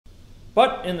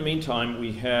But in the meantime,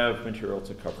 we have material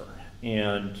to cover.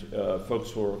 And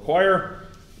folks will require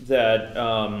that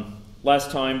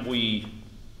last time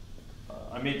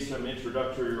I made some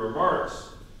introductory remarks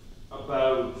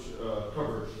about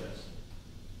coverage testing.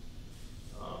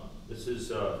 This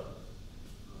is a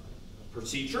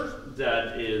procedure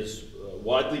that is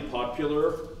widely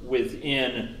popular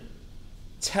within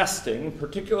testing,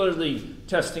 particularly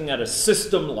testing at a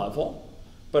system level,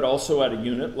 but also at a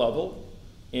unit level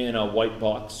in a white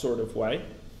box sort of way,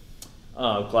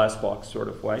 glass box sort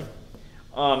of way.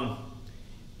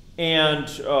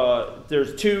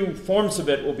 There's two forms of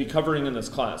it we'll be covering in this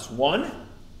class. One,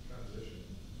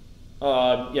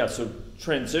 so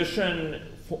transition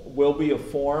will be a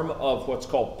form of what's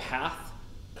called path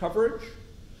coverage.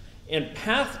 And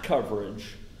path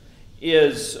coverage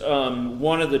is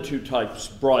one of the two types,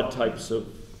 broad types of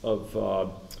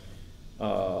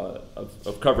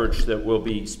coverage that we'll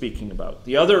be speaking about.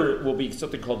 The other will be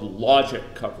something called logic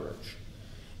coverage.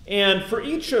 And for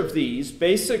each of these,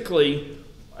 basically,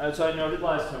 as I noted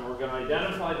last time, we're going to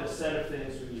identify the set of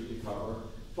things we need to cover,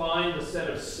 find the set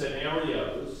of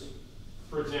scenarios.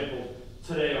 For example,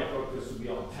 today our focus will be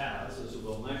on paths, as it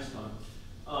will next time,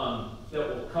 that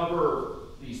will cover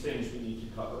these things we need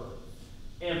to cover.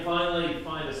 And finally,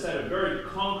 find a set of very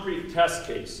concrete test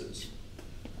cases,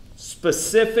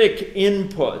 specific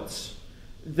inputs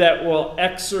that will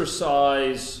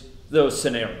exercise those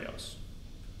scenarios.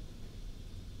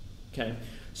 Okay,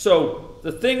 so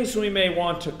the things we may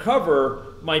want to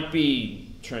cover might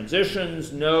be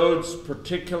transitions, nodes,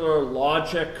 particular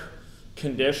logic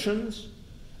conditions,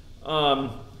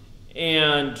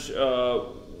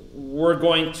 we're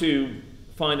going to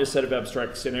find a set of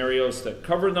abstract scenarios that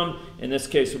cover them. In this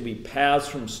case, it will be paths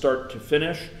from start to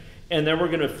finish. And then we're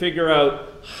going to figure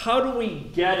out, how do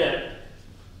we get it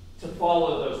to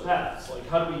follow those paths? Like,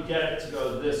 how do we get it to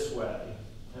go this way,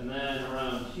 and then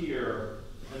around here,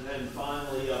 and then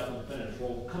finally up and finish?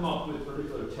 We'll come up with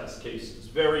particular test cases,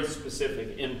 very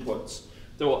specific inputs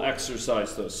that will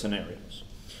exercise those scenarios.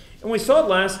 And we saw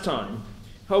last time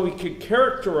how we could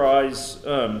characterize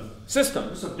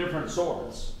systems of different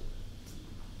sorts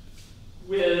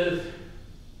with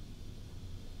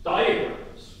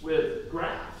diagrams, with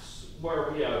graphs,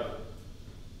 where we have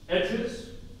edges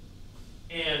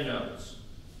and nodes.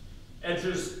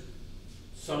 Edges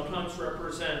sometimes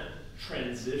represent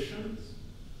transitions,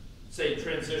 say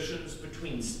transitions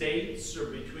between states or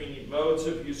between modes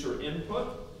of user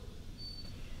input.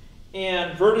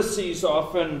 And vertices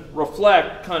often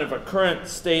reflect kind of a current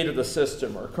state of the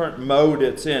system, or a current mode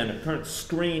it's in, a current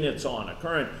screen it's on, a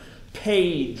current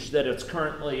page that it's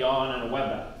currently on in a web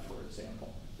app, for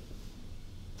example.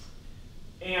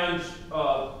 And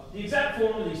the exact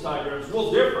form of these diagrams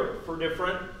will differ for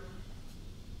different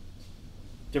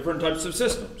types of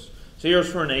systems. So here's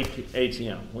for an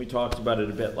ATM. We talked about it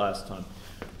a bit last time.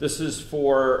 This is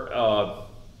for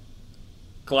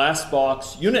glass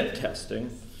box unit testing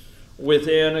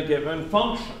within a given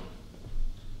function.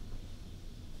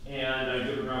 And I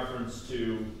give a reference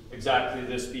to exactly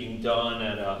this being done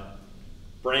at a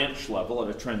branch level, at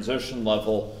a transition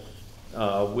level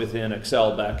within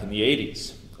Excel back in the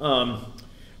 80s.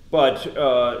 But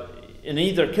in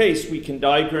either case, we can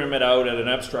diagram it out at an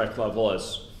abstract level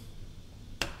as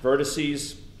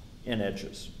vertices and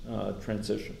edges,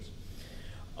 transitions.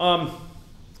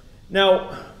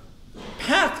 Now,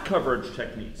 path coverage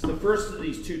techniques, the first of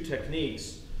these two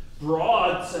techniques,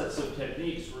 broad sets of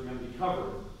techniques we're going to be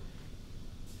covering,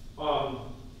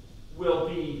 will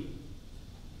be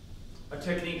a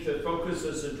technique that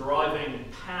focuses on deriving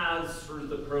paths through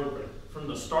the program, from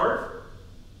the start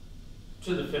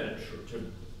to the finish, or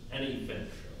to any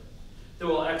finish, that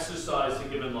will exercise a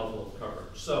given level of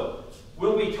coverage. So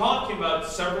we'll be talking about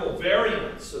several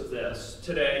variants of this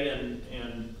today and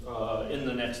in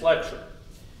the next lecture.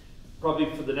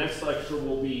 Probably for the next lecture,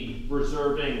 we'll be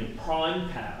reserving prime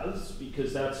paths,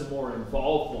 because that's a more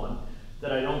involved one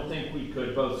that I don't think we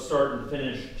could both start and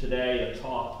finish today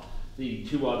atop the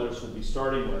two others we'll be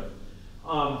starting with.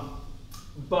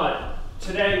 But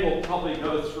today we'll probably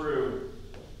go through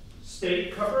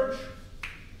state coverage,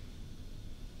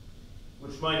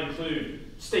 which might include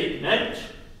statement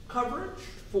coverage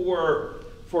for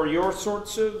your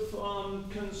sorts of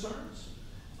concerns,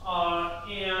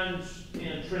 and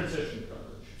transition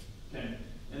coverage. Okay,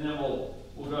 and then we'll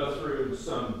go through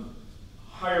some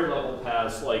higher level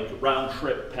paths like round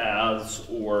trip paths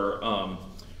or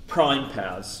prime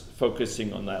paths,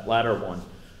 focusing on that latter one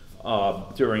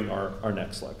during our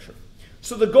next lecture.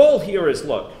 So the goal here is,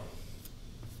 look,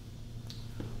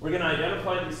 we're going to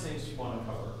identify these things we want to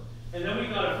cover, and then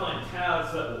we've got to find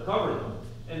paths that will cover them,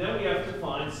 and then we have to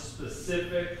find specific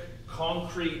specific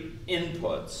concrete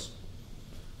inputs,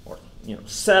 or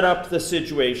set up the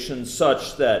situation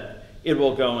such that it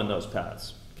will go in those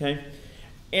paths. Okay?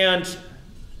 And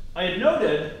I had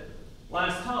noted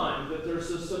last time that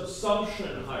there's a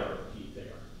subsumption hierarchy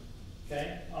there.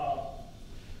 Okay?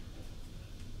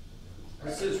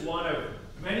 This is one of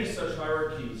many such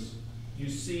hierarchies you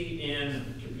see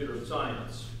in computer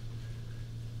science.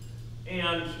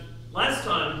 And last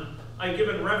time, I'd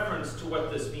given reference to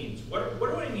what this means. What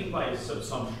do I mean by a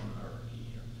subsumption hierarchy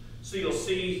here? So you'll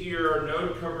see here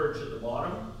node coverage at the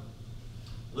bottom,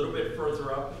 a little bit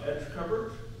further up, edge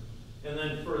coverage, and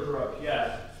then further up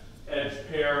yet, edge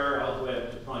pair all the way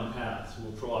up to prime paths,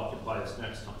 which will occupy us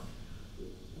next time.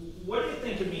 What do you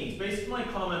think it means? Based on my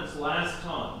comments last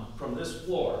time from this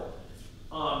floor,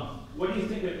 what do you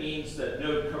think it means that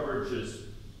node coverage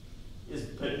is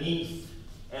beneath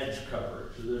edge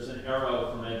coverage? There's an arrow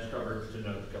from edge coverage to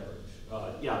node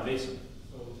coverage. Yeah, Mason.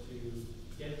 So to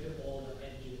get to all the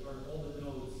edges, or all the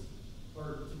nodes,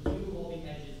 or to do all the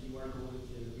edges, you are going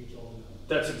to reach all the nodes.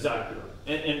 That's exactly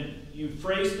right. And you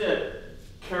phrased it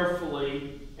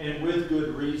carefully and with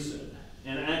good reason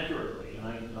and accurately. And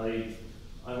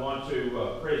I want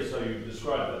to praise how you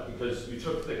described that, because you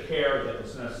took the care that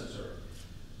was necessary.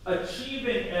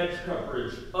 Achieving edge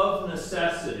coverage of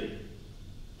necessity,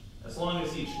 as long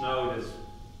as each node is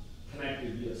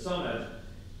connected via some edge,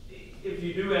 if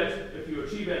you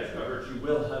achieve edge coverage, you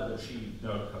will have achieved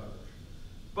node coverage.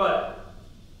 But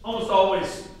almost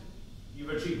always, you've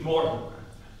achieved more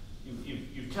than that.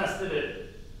 You've tested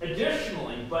it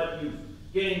additionally, but you've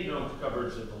gained node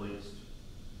coverage at the least.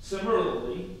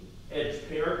 Similarly, edge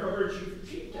pair coverage, you've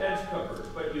achieved edge coverage,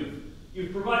 but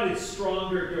you've provided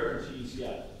stronger guarantees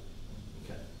yet.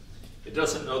 Okay. It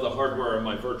doesn't know the hardware in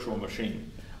my virtual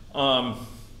machine.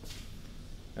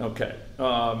 Okay.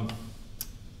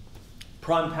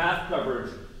 Prime path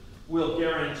coverage will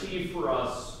guarantee for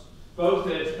us both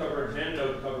edge coverage and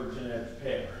node coverage in edge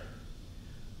pair.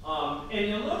 And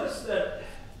you'll notice that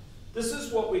this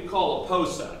is what we call a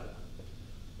poset.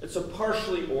 It's a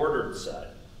partially ordered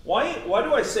set. Why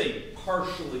do I say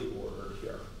partially ordered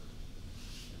here?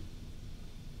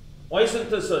 Why isn't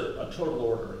this a total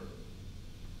ordering?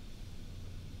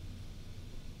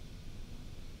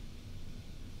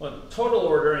 Well, total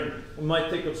ordering, we might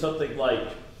think of something like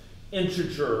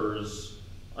integers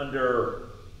under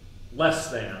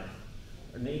less than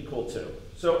and equal to.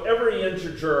 So every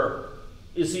integer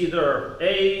is either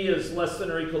A is less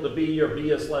than or equal to B, or B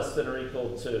is less than or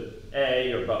equal to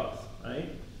A, or both, right?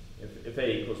 If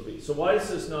A equals B. So why is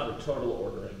this not a total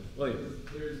ordering? William?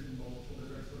 There's multiple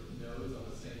different sort of nodes on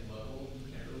the same level.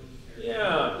 You can't really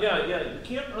compare. Yeah. You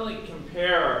can't really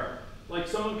compare. Like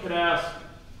someone could ask,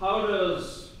 how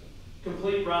does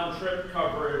complete round trip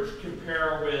coverage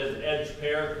compare with edge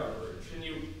pair coverage? And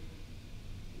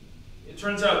it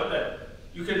turns out that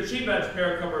you can achieve edge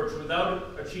pair coverage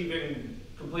without achieving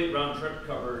complete round trip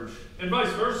coverage, and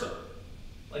vice versa.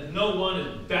 Like no one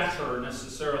is better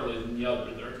necessarily than the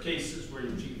other. There are cases where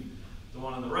you achieve the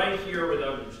one on the right here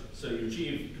so you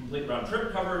achieve complete round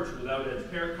trip coverage without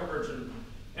edge pair coverage,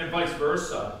 and vice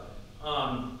versa.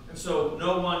 And so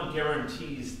no one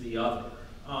guarantees the other.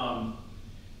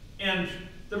 And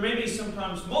there may be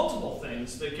sometimes multiple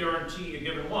things that guarantee a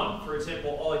given one. For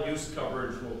example, all use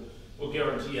coverage will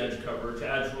guarantee edge coverage,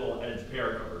 as will edge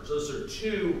pair coverage. Those are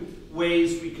two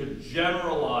ways we could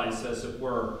generalize, as it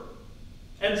were,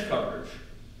 edge coverage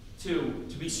to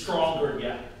be stronger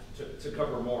yet, to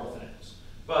cover more things.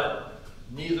 But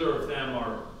neither of them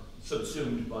are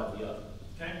subsumed by the other.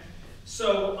 Okay?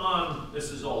 So this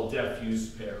is all def use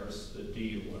pairs, the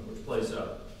DU one, which plays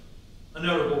a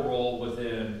notable role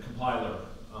within compiler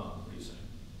reasoning.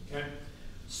 Okay?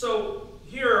 So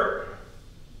here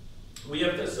we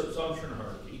have this subsumption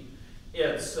hierarchy.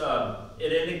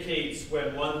 It indicates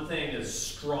when one thing is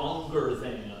stronger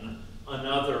than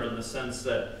another, in the sense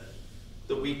that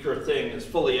the weaker thing is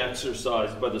fully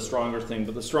exercised by the stronger thing,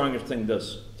 but the stronger thing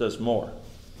does more.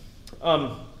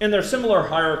 And there are similar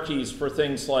hierarchies for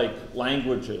things like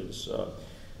languages,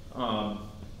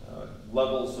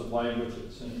 levels of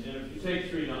languages. And if you take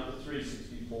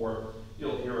 364,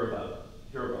 you'll hear about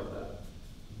that.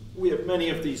 We have many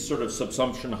of these sort of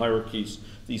subsumption hierarchies,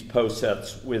 these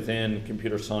posets within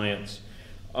computer science,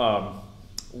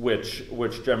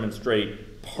 which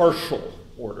demonstrate partial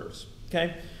orders.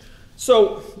 Okay?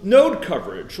 So node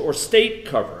coverage or state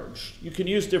coverage, you can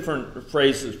use different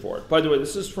phrases for it. By the way,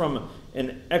 this is from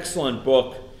an excellent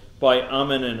book by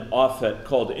Amin and Offit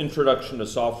called Introduction to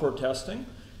Software Testing.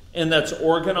 And that's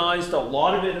organized, a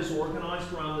lot of it is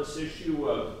organized around this issue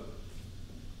of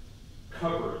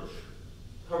coverage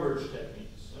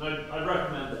techniques. And I'd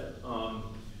recommend it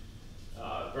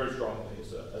very strongly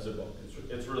as a book.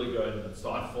 It's really good, and it's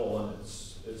thoughtful, and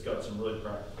it's got some really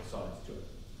practical sides to it.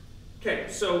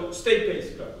 Okay, so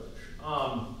state-based coverage.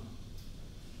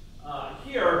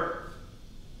 Here,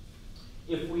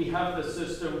 if we have the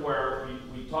system where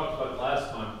we talked about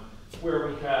last time, where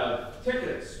we have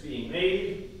tickets being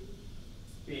made,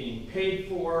 being paid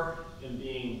for, and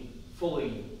being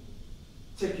fully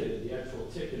ticketed, the actual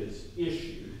ticket is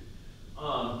issued.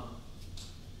 And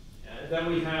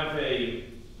then we have a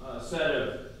set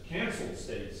of canceled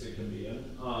states it can be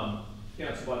in.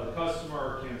 Canceled by the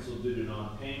customer, canceled due to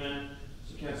non-payment.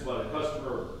 So canceled by the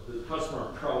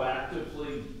customer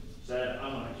proactively said,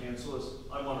 I want to cancel this,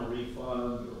 I want a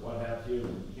refund, or what have you,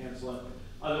 and cancel it.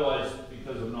 Otherwise,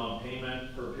 because of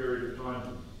non-payment for a period of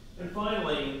time. And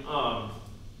finally,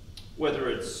 whether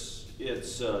it's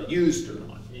used or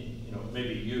not,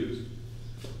 maybe used.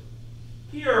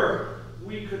 Here,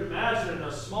 we could imagine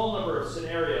a small number of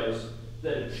scenarios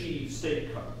that achieve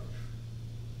state coverage.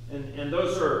 And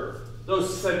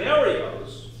those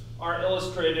scenarios are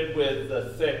illustrated with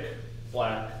the thick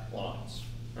black lines,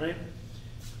 right?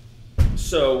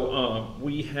 So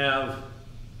we have,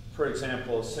 for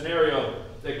example, a scenario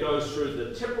that goes through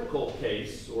the typical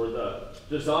case or the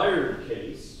desired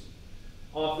case,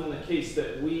 often the case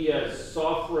that we as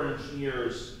software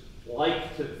engineers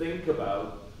like to think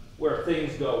about, where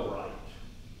things go right.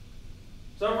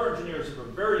 Software engineers have a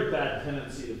very bad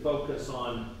tendency to focus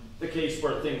on the case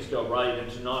where things go right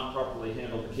and to not properly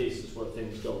handle the cases where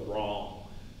things go wrong,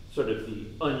 sort of the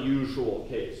unusual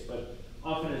case, but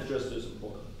often it's just as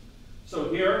important.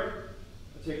 So here,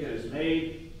 a ticket is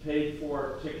made, paid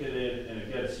for, ticketed, and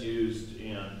it gets used,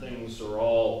 and things are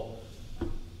all,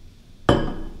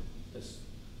 as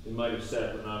they might have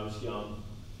said when I was young,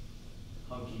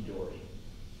 hunky-dory.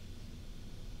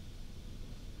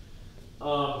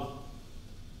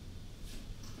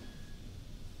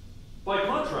 By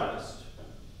contrast,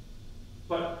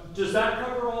 but does that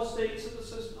cover all states of the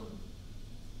system?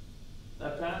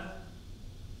 That path?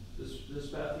 This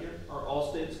path here? Are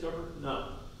all states covered? No.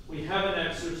 We haven't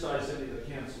exercised any of the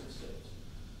canceled states.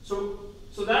 So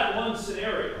that one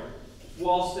scenario,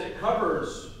 whilst it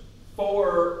covers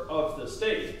 4 of the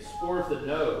states, 4 of the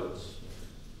nodes,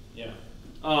 yeah.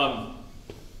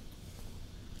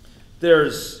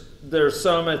 There's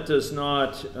some it does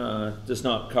not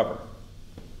cover.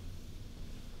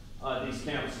 These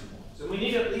canceled ones. And we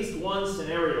need at least one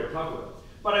scenario covered.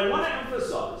 But I want to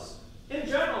emphasize, in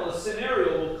general, a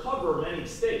scenario will cover many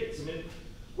states. I mean,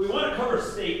 we want to cover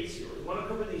states here. We want to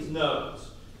cover these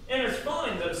nodes. And it's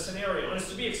fine that a scenario, and it's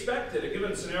to be expected, a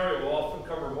given scenario will often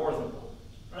cover more than one,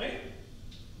 right?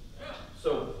 Yeah.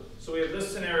 So we have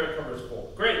this scenario covers 4.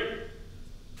 Great.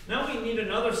 Now we need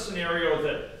another scenario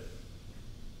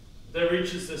that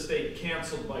reaches the state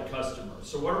canceled by customer.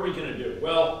 So what are we going to do?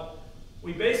 Well,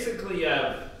 we basically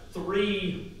have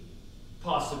 3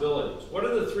 possibilities. What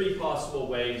are the 3 possible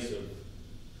ways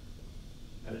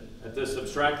of, at this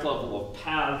abstract level, of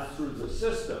paths through the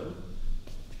system?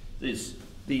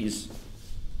 These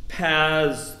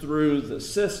paths through the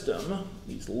system,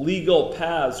 these legal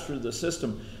paths through the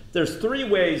system. There's 3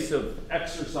 ways of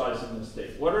exercising the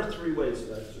state. What are 3 ways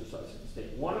of exercising the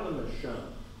state? One of them is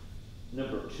shown.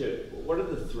 Number 2. Well, what are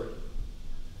the 3?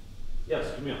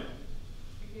 Yes, Camille.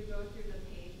 You go through the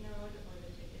paid node or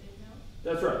the ticketed node?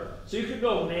 That's right. So you could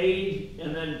go made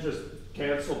and then just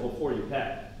cancel before you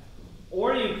pay.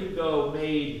 Or you could go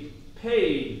made,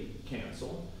 paid,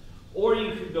 cancel. Or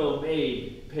you could go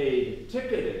made, paid,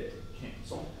 ticketed,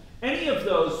 cancel. Any of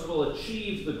those will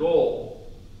achieve the goal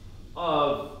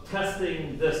of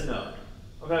testing this node,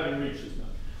 of having reached this node.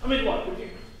 I mean, look,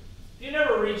 if you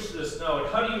never reach this node,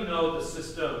 how do you know the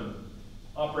system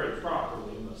operates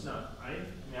properly in this node, right?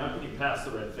 I mean, how can you pass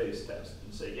the red face test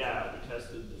and say, yeah, we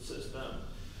tested the system,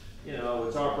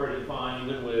 it's operating fine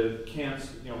even with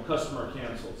customer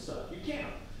canceled stuff? You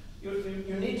can't.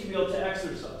 You need to be able to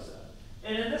exercise that.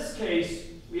 And in this case,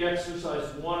 we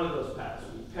exercise one of those paths.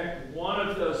 We pick one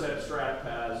of those abstract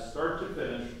paths, start to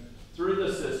finish, through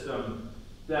the system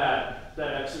that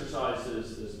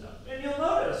exercises this node. And you'll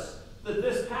notice that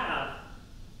this path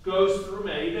goes through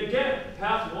made again.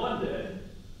 Path 1 did,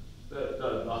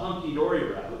 the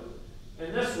hunky-dory route.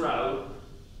 And this route,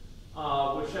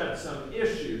 which had some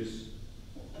issues,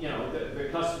 the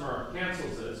customer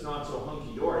cancels it, it's not so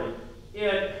hunky-dory,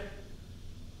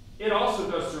 it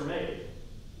also goes through made.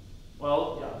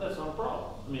 Well, yeah, that's not a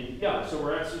problem. I mean, yeah, so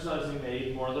we're exercising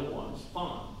made more than once,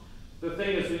 fine. The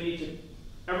thing is, we need to,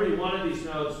 every one of these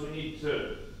nodes, we need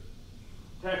to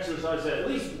exercise at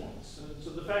least once. And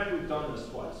so the fact we've done this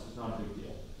twice is not a big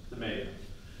deal, the made.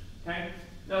 Okay?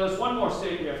 Now there's one more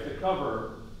state we have to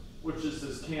cover, which is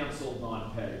this canceled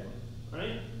non-pay,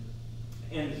 right?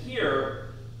 And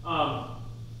here,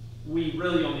 we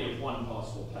really only have one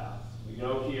possible path. We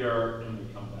go here and we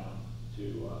come down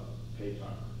to pay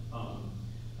timer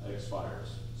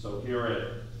expires. So here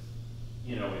it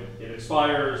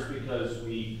expires because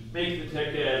we make the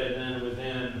ticket, and then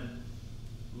within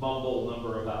mumble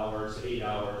number of hours, 8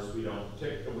 hours, we don't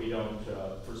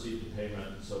proceed to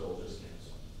payment, so we'll just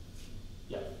cancel.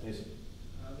 Yeah, Mason.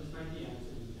 This might be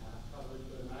answered in path coverage,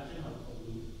 but imagine a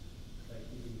loop, like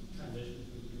you transition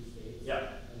between two states, Yeah.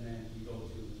 and then you go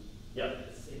to Yeah.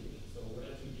 the city. So what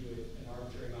if we do it an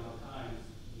arbitrary amount of times?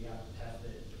 We have to test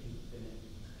it infinite.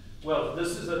 Well,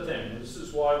 this is the thing. This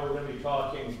is why we're going to be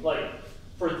talking, like,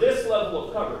 for this level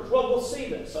of coverage. Well, we'll see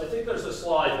this. I think there's a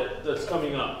slide that's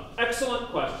coming up. Excellent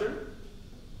question.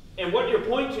 And what you're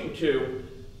pointing to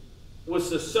was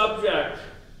the subject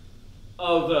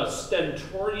of a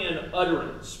stentorian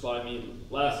utterance by me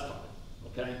last time.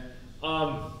 Okay?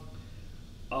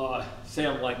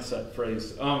 Sam likes that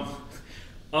phrase.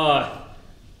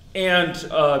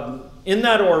 In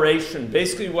that oration,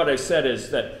 basically what I said is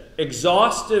that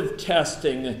exhaustive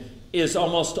testing is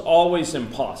almost always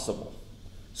impossible.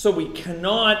 So we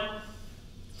cannot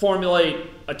formulate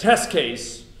a test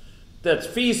case that's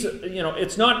feasible.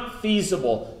 It's not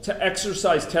feasible to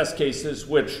exercise test cases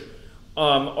which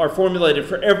are formulated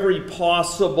for every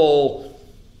possible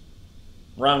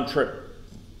round trip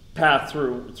path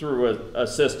through a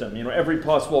system. Every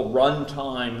possible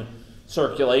runtime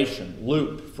circulation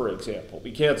loop, for example.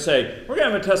 We can't say we're going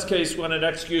to have a test case when it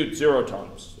executes 0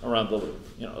 times around the loop.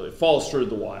 It falls through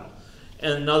the while.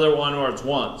 And another one where it's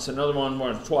once, another one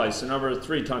where it's twice, another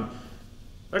 3 times.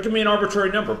 That can be an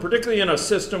arbitrary number, particularly in a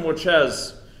system which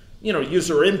has,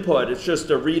 user input. It's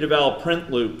just a read eval print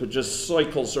loop. It just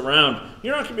cycles around.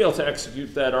 You're not going to be able to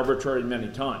execute that arbitrarily many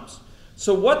times.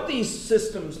 So what these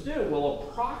systems do will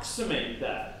approximate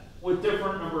that with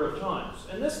different number of times.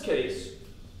 In this case,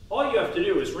 all you have to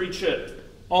do is reach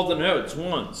all the nodes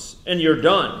once, and you're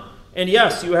done. And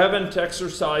yes, you haven't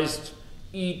exercised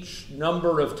each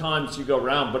number of times you go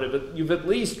around, but you've at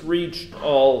least reached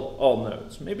all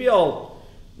nodes. Maybe I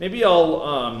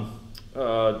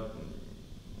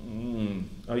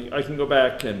can go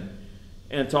back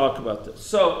and talk about this.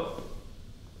 So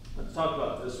let's talk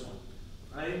about this one,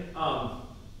 right?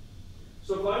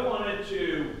 So if I wanted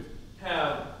to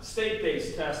have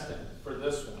state-based testing for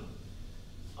this one,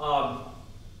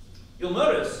 you'll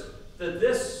notice that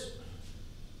this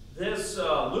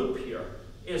loop here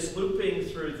is looping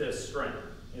through this string.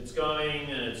 It's going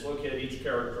and it's looking at each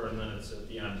character, and then it's at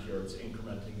the end here, it's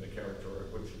incrementing the character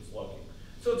at which it's looking.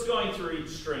 So it's going through each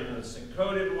string in this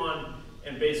encoded one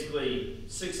and basically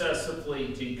successively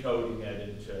decoding it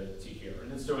into here.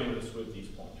 And it's doing this with these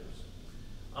pointers,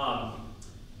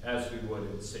 as we would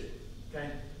in C.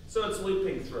 Okay? So it's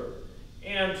looping through.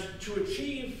 And to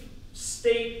achieve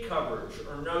state coverage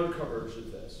or node coverage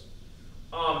of this,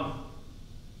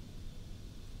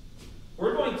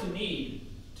 we're going to need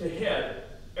to hit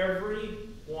every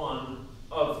one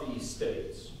of these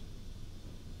states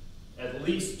at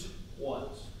least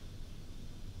once.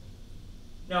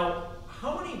 Now,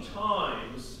 how many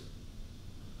times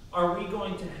are we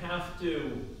going to have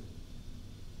to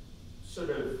sort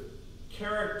of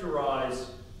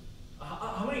characterize,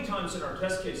 how many times in our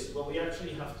test cases will we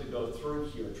actually have to go through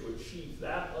here to achieve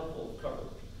that level of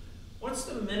coverage? What's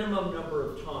the minimum number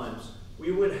of times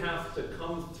we would have to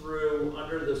come through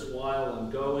under this while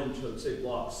and go into, say,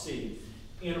 block C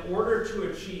in order to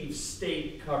achieve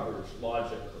state coverage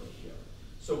logically here?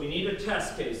 So we need a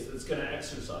test case that's going to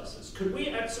exercise this. Could we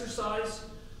exercise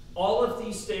all of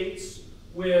these states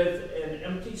with an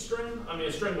empty string? I mean,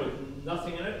 a string with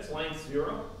nothing in it, it's length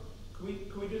 0.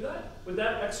 Could we do that? Would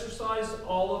that exercise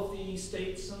all of the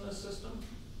states in this system?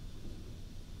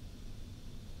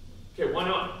 Okay, why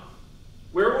not?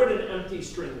 Where would an empty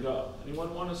string go?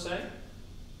 Anyone want to say?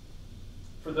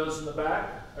 For those in the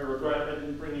back, I regret I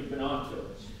didn't bring you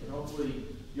binoculars, but hopefully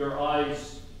your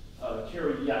eyes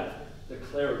carry yet the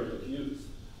clarity of youth.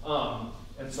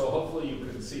 And so hopefully you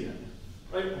can see it.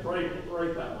 Write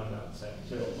that one down, Sam,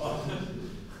 too.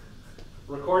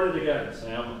 Record it again,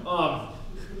 Sam.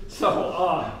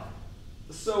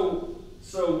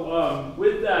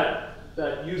 With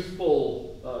that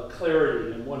youthful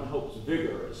clarity and one hopes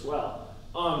vigor as well,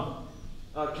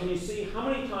 can you see how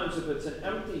many times, if it's an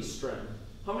empty string,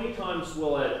 how many times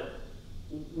will it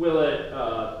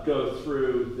go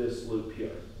through this loop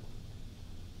here?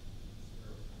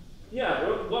 Yeah,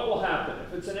 what will happen?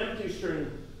 If it's an empty string,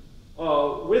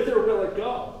 whither will it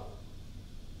go?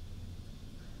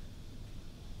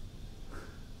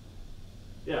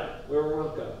 out where it will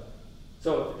go.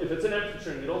 So if it's an empty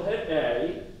string, it'll hit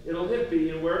A, it'll hit B,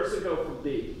 and where does it go from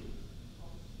B?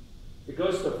 It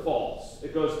goes to false.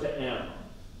 It goes to M.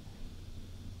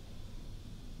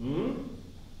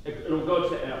 It'll go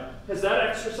to M. Has that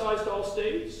exercised all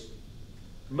states?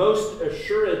 Most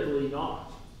assuredly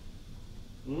not.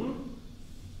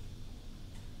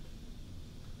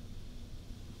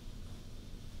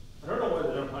 I don't know why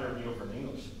they don't hire me over in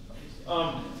English.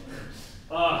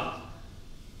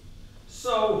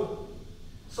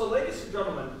 So ladies and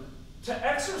gentlemen, to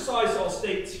exercise all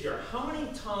states here, how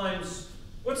many times,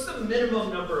 what's the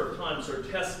minimum number of times our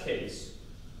test case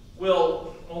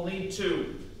will lead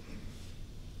to,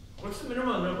 what's the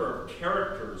minimum number of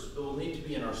characters that will need to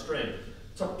be in our string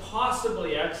to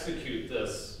possibly execute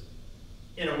this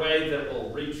in a way that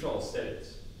will reach all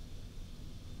states?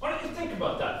 Why don't you think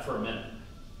about that for a minute?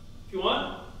 If you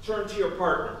want, turn to your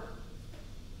partner.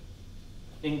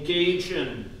 Engage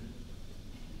in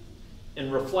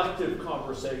reflective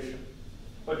conversation.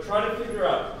 But try to figure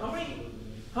out how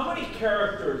many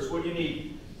characters would you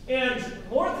need? And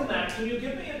more than that, can you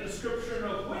give me a description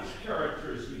of which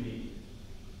characters you need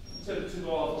to go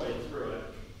all the way through it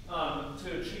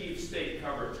to achieve state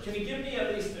coverage? Can you give me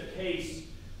at least a case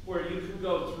where you can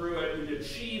go through it and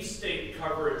achieve state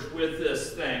coverage with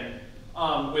this thing,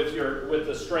 with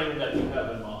the string that you have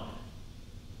in mind?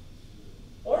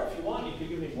 Or if you want, you can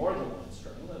give me more than one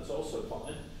string. That's also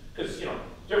fine. Because,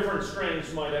 different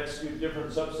strings might execute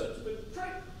different subsets. But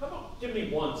how about give me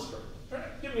one string?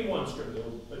 Give me one string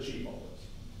to achieve all this.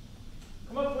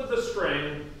 Come up with a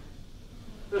string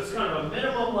that's kind of a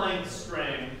minimum length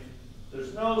string.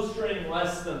 There's no string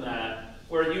less than that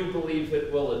where you believe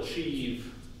it will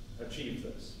achieve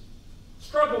this.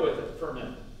 Struggle with it for a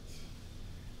minute.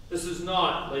 This is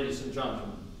not, ladies and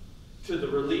gentlemen, to the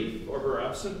relief of our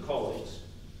absent colleagues,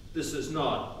 this is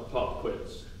not a pop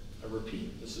quiz. I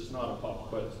repeat, this is not a pop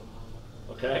quiz.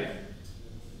 Okay?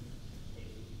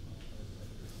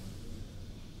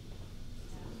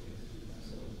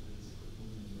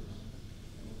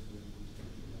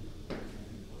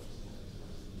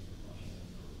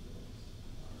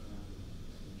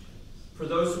 For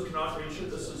those who cannot reach it,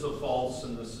 this is a false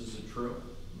and this is a true.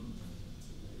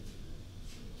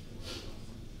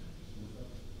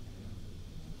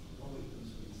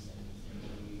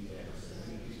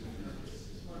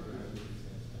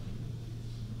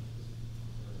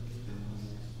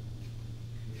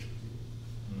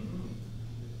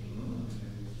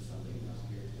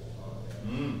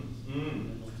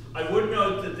 I would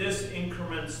note that this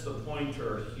increments the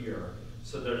pointer here.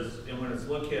 So and when it's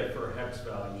looking at for hex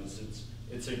values,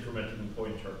 it's incrementing the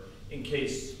pointer in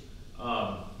case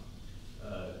the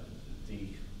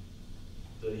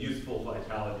youthful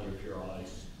vitality of your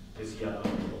eyes is yet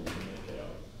unable to make it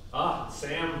out.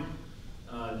 Sam,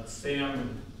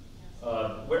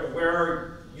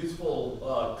 where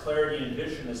youthful clarity and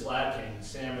vision is lacking,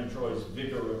 Sam enjoys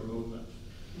vigor of movement.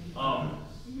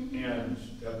 And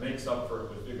makes up for it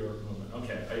with vigor of movement.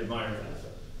 Okay, I admire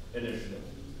that initiative.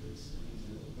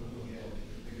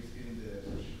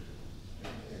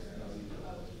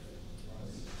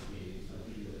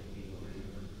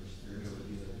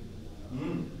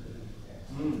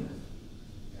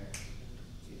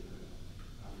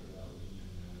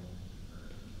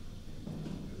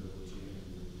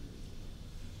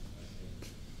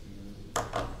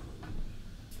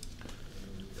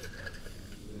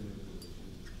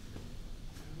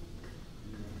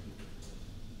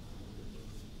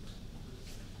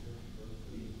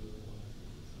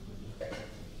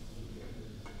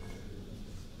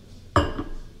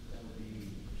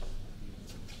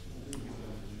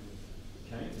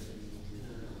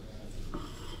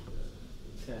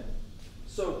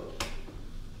 So,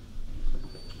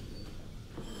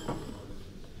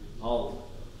 I'll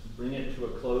bring it to a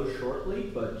close shortly,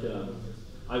 but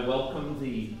I welcome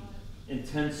the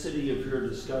intensity of your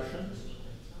discussions.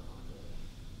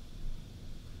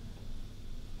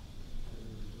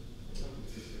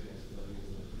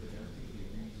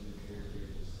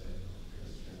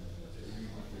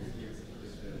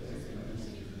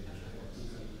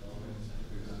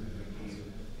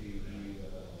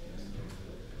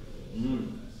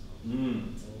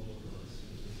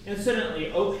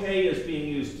 Incidentally, OK is being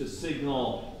used to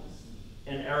signal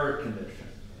an error condition.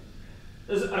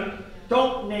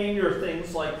 Don't name your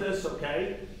things like this,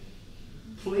 okay?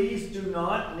 Please do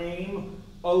not name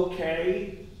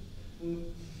OK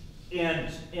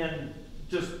and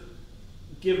just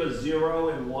give a 0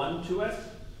 and 1 to it.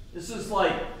 This is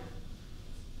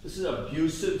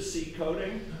abusive C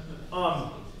coding.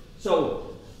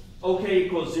 So OK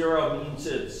equals 0 means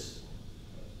it's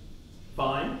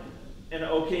fine. and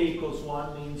OK equals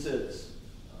 1 means it's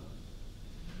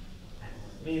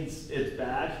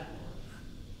bad.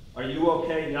 Are you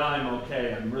okay? Yeah, I'm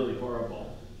okay. I'm really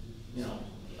horrible. You know,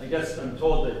 I guess I'm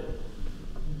told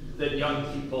that young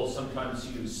people sometimes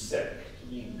use sick to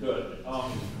mean good.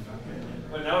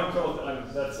 But now I'm told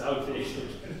that's outdated.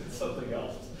 It's something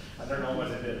else. I don't know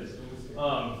what it is.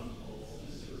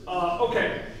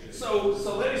 Okay, so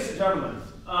ladies and gentlemen,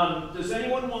 does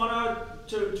anyone want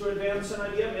to advance an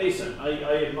idea? Mason,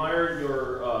 I admire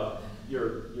your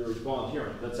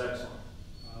volunteering. That's excellent.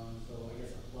 So I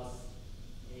guess a plus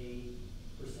a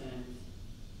percent.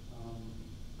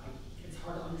 It's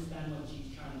hard to understand what G's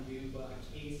trying to do, but a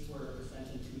case where a percent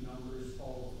and two numbers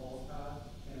follow the false path,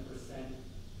 and a percent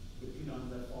with two numbers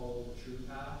that follow the true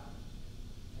path,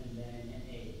 and then an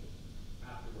A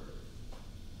afterwards.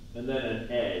 And then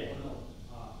an A. Oh,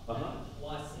 no,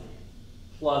 plus an A.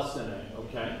 Plus an A.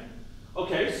 Okay.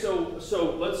 Okay. So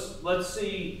let's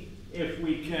see if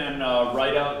we can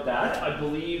write out that. I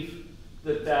believe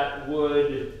that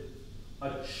would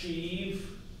achieve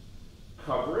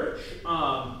coverage.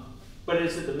 But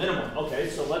is it the minimum? Okay.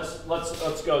 So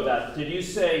let's go that. Did you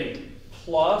say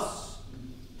plus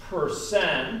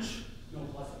percent? No,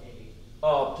 plus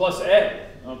A. Plus A.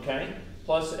 Okay.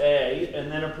 Plus A,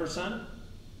 and then a percent.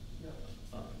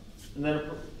 And then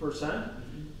a percent,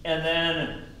 and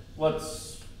then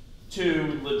let's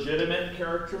two legitimate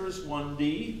characters,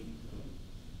 1D.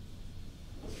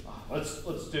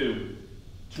 Let's do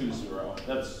 2, 0.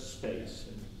 That's space.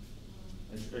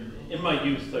 In my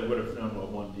youth, I would have known what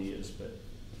 1D is, but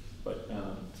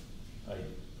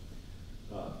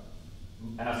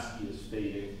ASCII is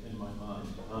fading in my mind,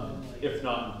 if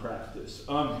not in practice.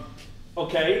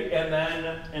 Okay, and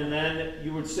then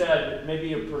you would said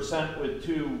maybe a percent with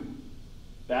 2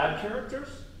 bad characters?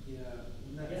 Yeah,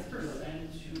 I guess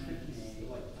percent 250,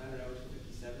 like, I don't know,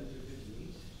 257,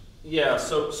 258. Yeah,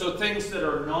 so things that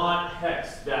are not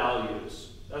hex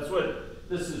values. That's what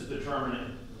this is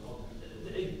determining.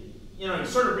 You know, you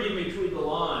sort of read between the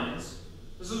lines.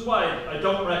 This is why I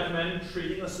don't recommend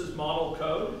treating this as model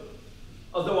code.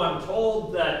 Although I'm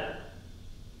told that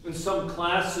in some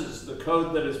classes, the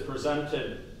code that is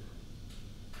presented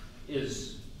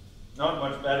is not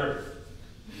much better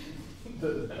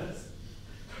than this.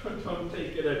 Don't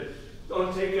take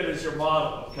it as your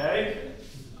model, okay?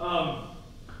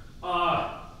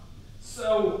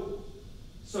 So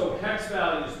hex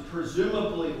values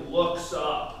presumably looks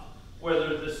up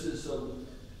whether this is a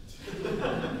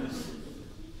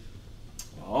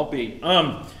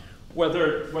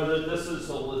whether this is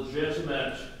a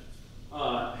legitimate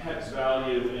hex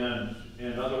value,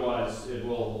 and otherwise it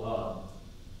will,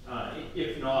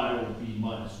 if not, it will be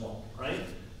 -1, right?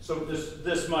 So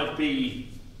this might be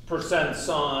percent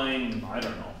sign, I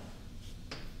don't know,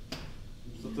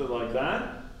 something like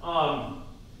that,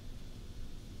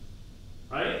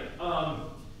 right?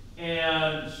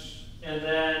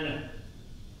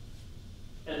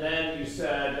 And then you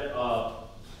said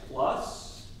plus.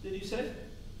 Did you say?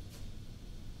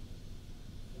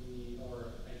 Or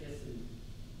I guess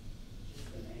just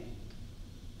an A.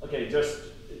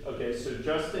 Okay, so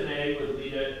just an A would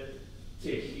lead it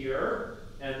to here,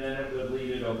 and then it would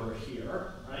lead it over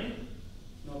here, right?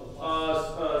 No, the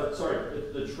plus. Sorry,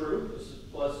 the true. This is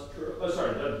plus true. Oh,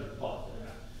 sorry, the plus.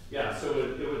 Yeah, so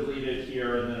it would lead it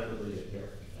here, and then it would lead it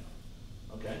here.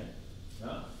 Okay.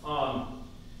 Yeah.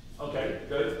 Okay.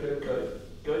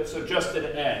 Good. So just an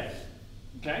A.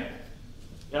 Okay.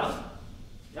 Yeah.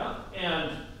 Yeah.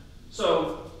 And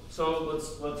so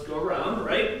let's go around,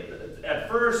 right? At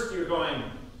first you're going.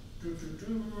 You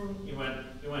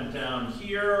went down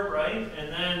here, right?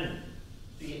 And then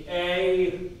the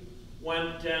A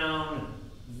went down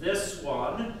this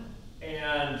one,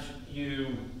 and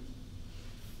you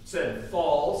said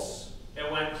false.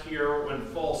 It went here, went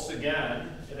false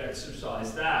again. It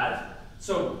exercised that.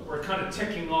 So we're kind of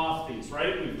ticking off these,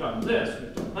 right? We've done this,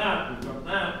 we've done that, we've done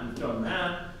that, we've done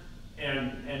that,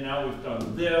 and now we've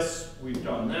done this, we've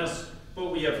done this,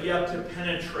 but we have yet to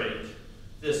penetrate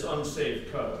this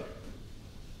unsafe code,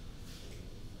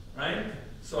 right?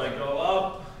 So I go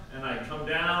up and I come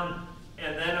down,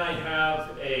 and then I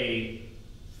have a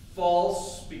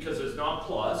false, because it's not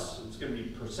plus, it's going to be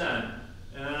percent,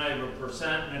 and then I have a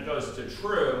percent and it goes to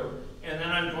true, and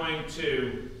then I'm going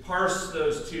to parse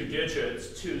those 2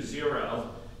 digits to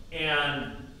 0,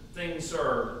 and things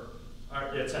are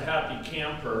it's a happy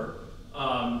camper.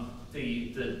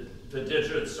 The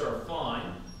digits are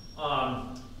fine.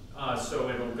 So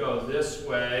it'll go this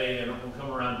way, and it will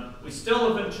come around. We still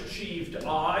haven't achieved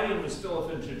I, and we still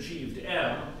haven't achieved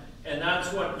M, and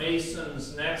that's what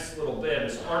Mason's next little bit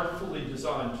is artfully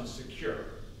designed to secure.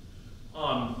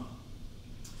 And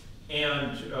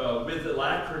with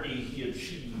alacrity, he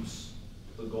achieves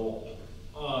the goal.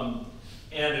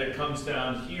 And it comes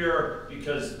down here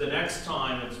because the next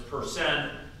time it's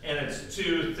percent, and it's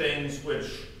two things which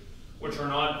are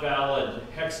not valid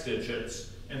hex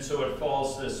digits, and so it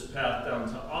follows this path down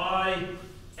to I,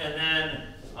 and then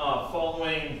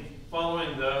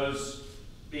following those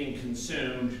being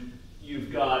consumed,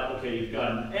 you've got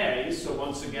an A, so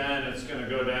once again it's going to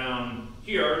go down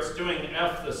here. It's doing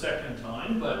F the second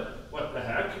time, but what the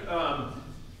heck?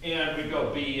 And we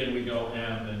go B and we go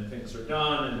M, and things are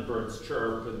done, and the birds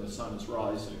chirp, and the sun is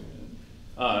rising,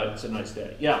 and it's a nice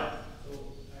day. Yeah? So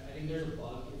I think there's a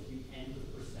bug if you end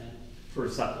with percent.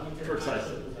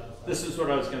 Precisely. This is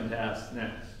what I was going to ask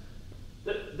next.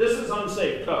 This is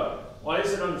unsafe code. Why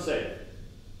is it unsafe?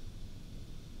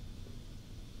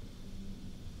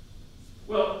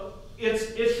 Well,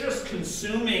 it's just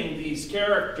consuming these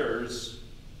characters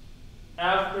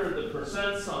after the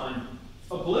percent sign,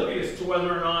 oblivious to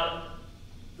whether or not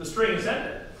the string is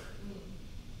ended.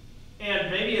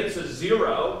 And maybe it's a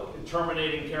 0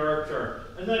 terminating character,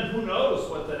 and then who knows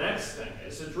what the next thing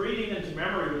is. It's reading into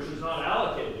memory which is not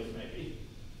allocated, maybe.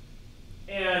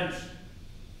 And,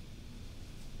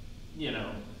 you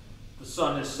know, the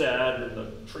sun is sad and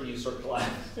the trees are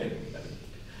collapsing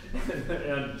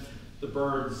and the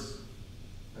birds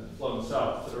have flown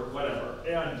south or whatever.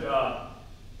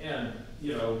 And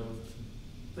you know,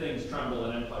 things tremble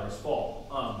and empires fall.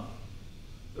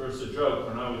 There was a joke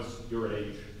when I was your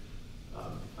age.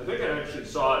 I think I actually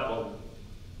saw it while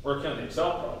working on the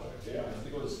Excel project. Yeah, I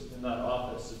think it was in that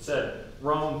office. It said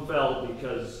Rome fell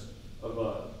because of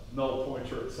a null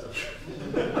pointer exception.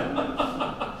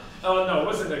 Oh no, it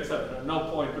wasn't an exception. A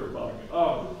null pointer bug.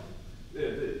 Oh,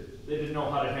 they didn't know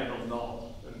how to handle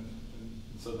null, and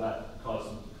so that caused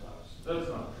them to collapse. That's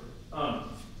not true.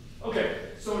 Okay,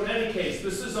 so in any case,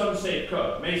 this is unsafe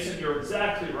code. Mason, you're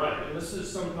exactly right, and this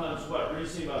is sometimes what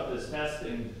reasoning about this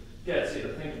testing gets you to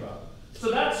think about. So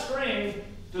that string,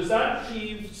 does that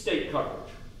achieve state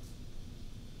coverage?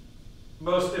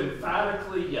 Most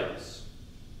emphatically, yes.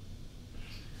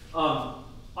 I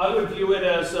would view it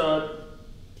as a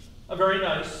very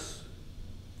nice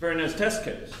test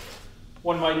case.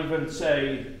 One might even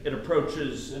say it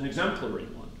approaches an exemplary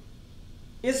one.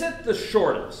 Is it the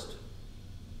shortest?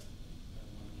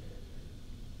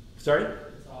 Sorry?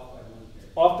 It's off by one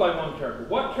character. Off by one character.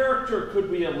 What character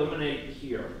could we eliminate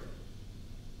here?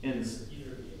 Either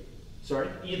A. Sorry?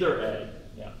 Either A.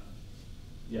 Yeah.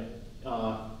 Yeah.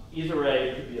 Either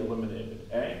A could be eliminated.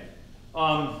 A.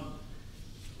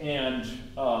 And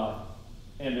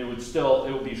it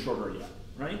would be shorter yet,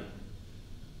 right?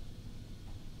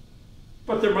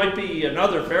 But there might be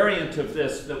another variant of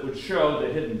this that would show the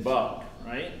hidden bug,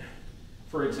 right?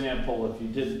 For example, if you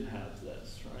didn't have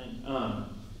this, right?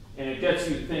 And it gets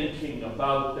you thinking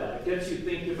about that. It gets you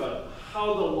thinking about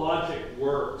how the logic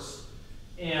works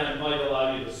and might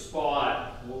allow you to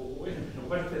spot, well, wait a minute,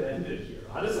 what if it ended here?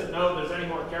 How does it know there's any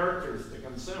more characters to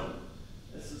consume?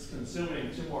 This is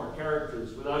consuming 2 more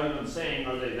characters without even saying,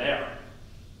 are they there?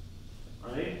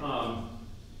 Right?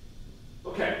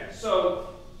 Okay,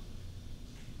 so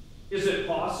is it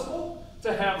possible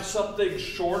to have something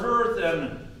shorter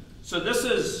than, so this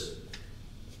is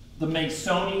the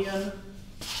Masonian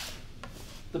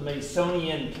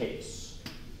case.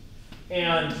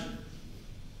 And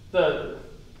the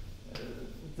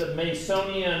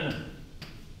Masonian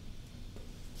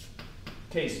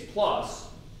case plus,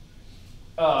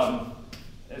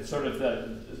 it's sort of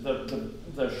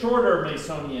the shorter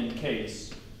Masonian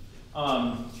case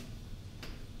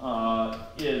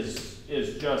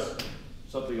is just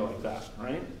something like that,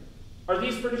 right? Are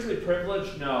these particularly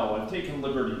privileged? No, I've taken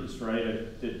liberties, right? I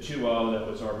did 2.0, that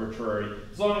was arbitrary,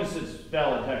 as long as it's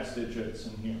valid hex digits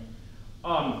in here.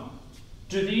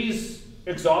 Do these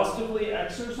exhaustively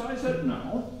exercise it?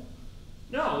 No.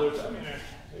 No,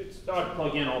 it's not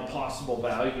plug in all possible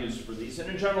values for these, and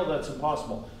in general that's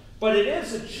impossible. But it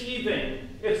is achieving,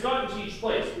 it's gotten to each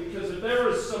place, because if there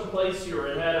was some place here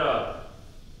it had a,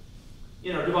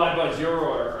 divide by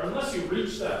 0 error, unless you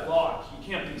reach that block, you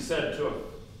can't be said to have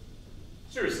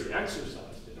seriously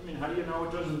exercised it. I mean, how do you know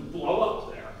it doesn't blow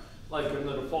up there, like in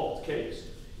the default case?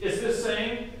 Is this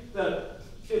saying that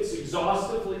it's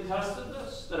exhaustively tested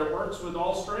this, that it works with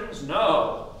all strings?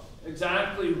 No,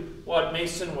 exactly what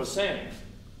Mason was saying.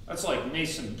 That's like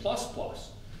Mason plus.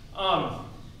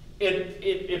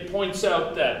 It points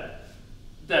out that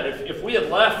if we had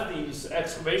left these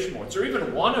exclamation points, or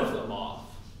even one of them off,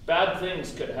 bad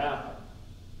things could happen.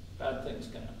 Bad things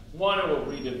can happen. 1, it will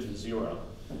read into 0.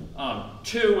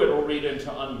 2, it will read into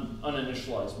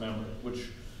uninitialized memory, which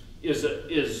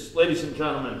is, ladies and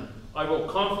gentlemen, I will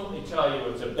confidently tell you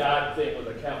it's a bad thing with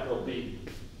a capital B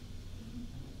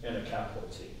and a capital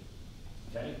T.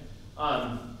 Okay?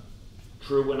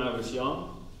 True when I was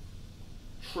young.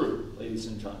 True, ladies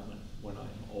and gentlemen, when I'm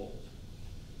old.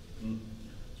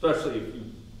 Especially if you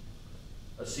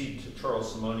accede to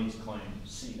Charles Simone's claim,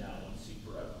 see now and see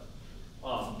forever.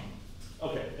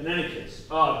 Okay, in any case,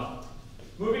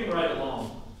 moving right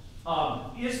along.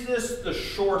 Is this the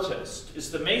shortest?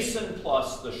 Is the Mason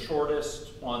Plus the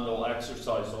shortest one that will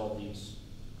exercise all these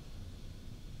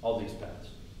paths?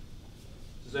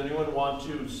 Does anyone want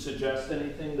to suggest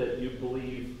anything that you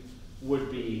believe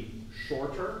would be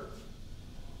shorter?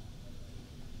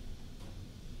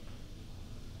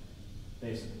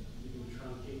 Mason. You can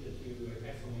truncate the two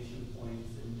exclamation points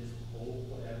and just hope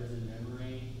whatever's in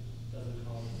memory doesn't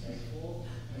cause a sexual,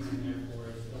 and therefore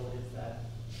it still hits that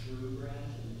true branch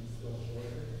and it's still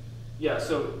shorter. Yeah,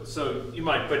 so you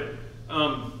might, but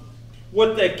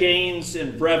what that gains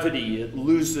in brevity, it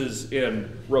loses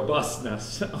in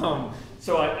robustness.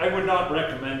 So I would not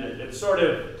recommend it. It's sort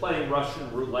of playing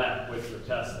Russian roulette with your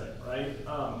testing, right?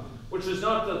 Which is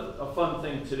not a fun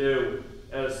thing to do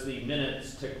as the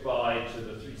minutes tick by to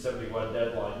the 371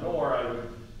 deadline, nor I would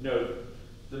note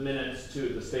the minutes to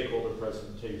the stakeholder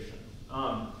presentation.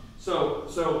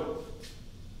 So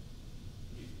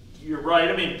you're right.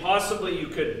 I mean, possibly you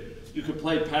could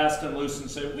play fast and loose and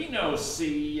say, we know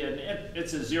C, and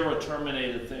it's a zero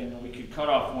terminated thing, and we could cut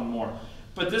off one more.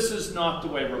 But this is not the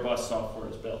way robust software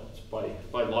is built,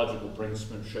 by logical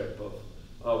brinksmanship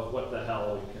of what the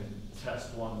hell, you can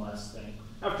test one less thing.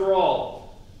 After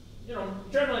all,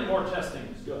 generally more testing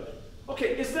is good.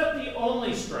 Okay, is that the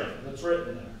only string that's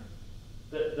written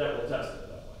there that will test it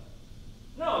that way?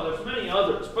 No, there's many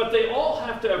others, but they all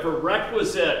have to have a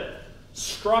requisite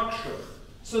structure.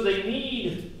 So they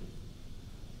need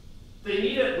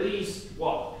at least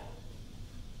what?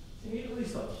 They need at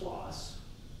least a plus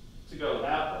to go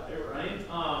that way, right?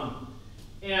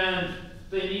 And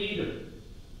they need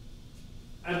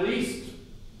at least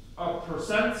a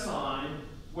percent sign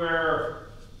where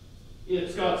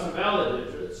it's got some valid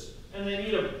digits, and they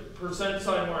need a percent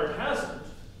sign where it hasn't.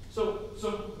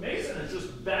 So Mason is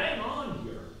just bang on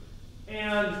here.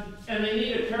 And they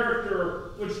need a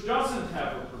character which doesn't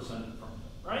have a percent in front of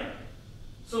it, right?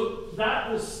 So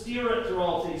that will steer it through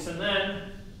all these, and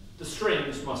then the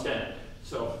strings must end.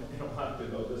 So you don't have to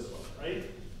go this way,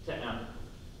 right? To end.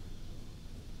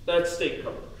 That's state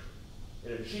coverage.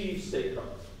 It achieves state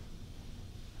coverage.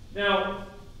 Now,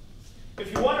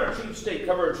 if you want to achieve state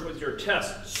coverage with your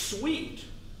test suite,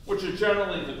 which is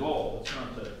generally the goal, it's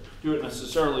not to do it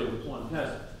necessarily with one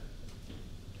test,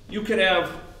 you could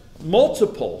have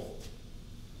multiple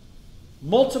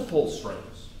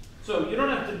strings. So you don't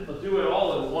have to do it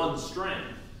all in one string.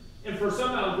 And for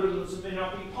some algorithms, it may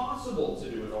not be possible to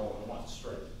do it all in one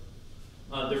string.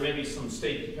 There may be some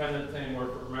state-dependent thing where,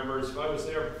 remember, if I was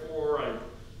there before,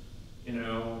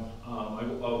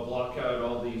 I'll block out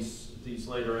all these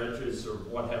later edges or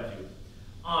what have you.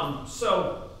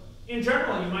 So in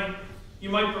general, you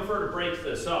might prefer to break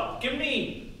this up. Give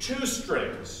me two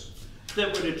strings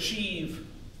that would achieve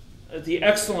the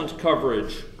excellent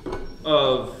coverage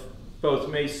of both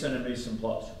Mason and Mason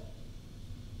Plus,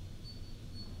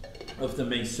 of the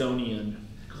Masonian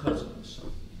cousins.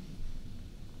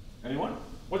 Anyone?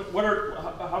 How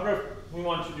do we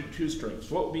want to do two strings?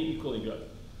 What would be equally good?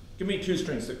 Give me two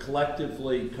strings that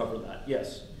collectively cover that.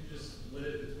 Yes? You just split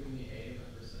it between the A and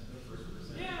the first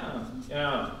percent.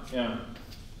 Yeah.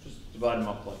 Just divide them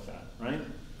up like that, right?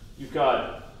 You've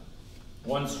got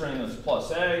one string that's plus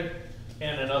A,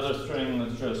 and another string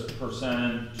that's just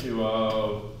percent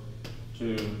 2O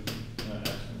to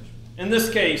in this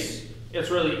case, it's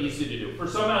really easy to do. For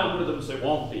some algorithms, it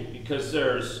won't be, because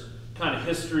there's kind of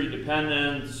history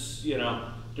dependence,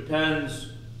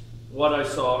 depends what I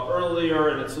saw earlier,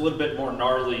 and it's a little bit more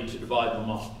gnarly to divide them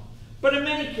up. But in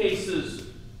many cases,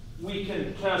 we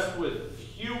can test with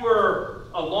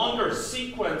a longer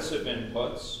sequence of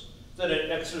inputs that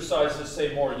it exercises,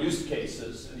 say, more use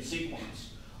cases in sequence.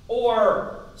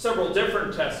 Or several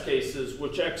different test cases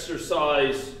which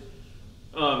exercise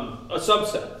a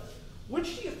subset.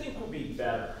 Which do you think would be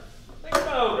better? Think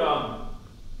about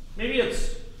maybe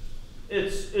it's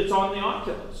on the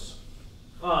Oculus,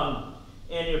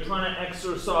 and you're trying to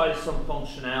exercise some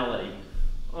functionality,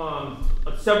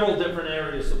 several different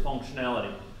areas of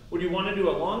functionality. Would you want to do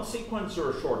a long sequence or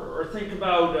a shorter? Or think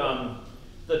about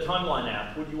the timeline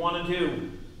app. Would you want to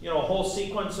do a whole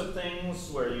sequence of things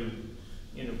where you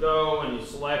go and you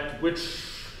select which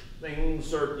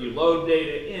things you load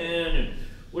data in, and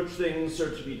which things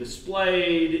are to be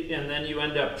displayed, and then you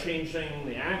end up changing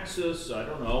the axis, I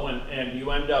don't know, and you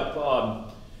end up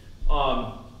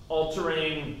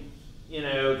altering, you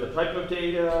know, the type of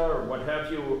data or what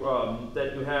have you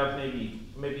that you have.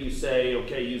 Maybe you say,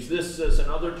 okay, use this as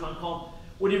another time column.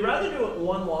 Would you rather do it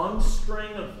one long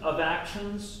string of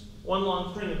actions, one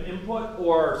long string of input,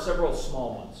 or several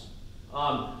small ones?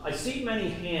 I see many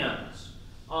hands.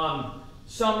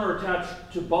 Some are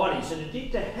attached to bodies, and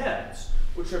indeed to heads,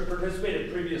 which have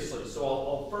participated previously. So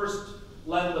I'll first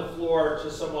lend the floor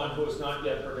to someone who has not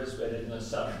yet participated in this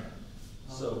session.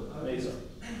 So, Mesa.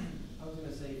 I was going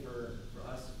to say for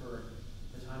us, for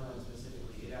the timeline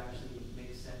specifically, it actually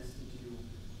makes sense to do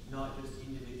not just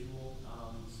individual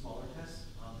smaller tests,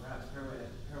 perhaps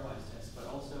pairwise tests, but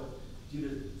also due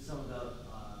to some of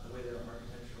the way that our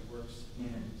architecture works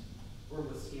and or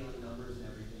with scaling numbers and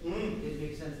everything, it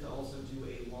makes sense to also do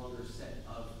a longer set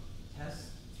of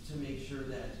tests to make sure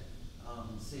that,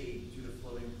 say, due to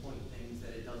floating point things, that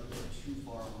it doesn't get too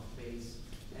far off base,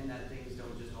 and that things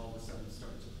don't just all of a sudden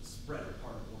start to spread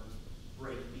apart or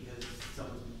break because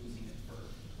someone's been using it for.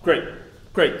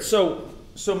 Great.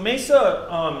 So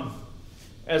Mesa,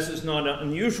 as is not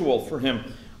unusual for him,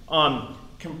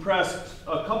 compressed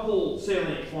a couple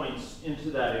salient points into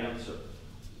that answer.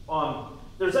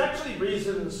 There's actually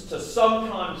reasons to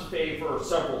sometimes favor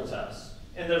several tests,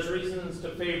 and there's reasons to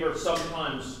favor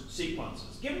sometimes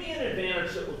sequences. Give me an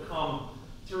advantage that would come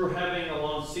through having a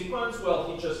long sequence.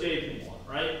 Well, he just gave me one,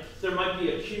 right? There might be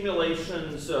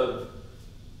accumulations of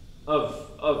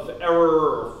error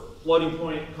or floating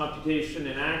point computation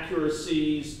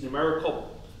inaccuracies,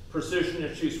 numerical precision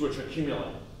issues which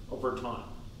accumulate over time.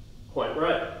 Quite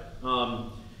right.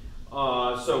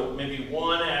 So maybe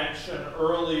one action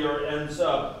earlier ends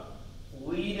up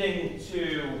leading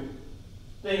to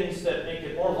things that make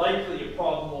it more likely a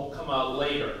problem will come out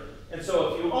later. And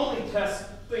so if you only test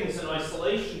things in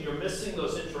isolation, you're missing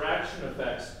those interaction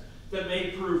effects that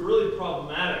may prove really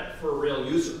problematic for a real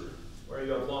user, where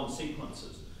you have long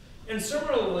sequences. And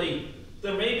similarly,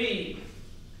 there may be,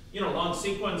 long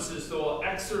sequences that will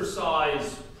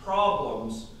exercise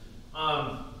problems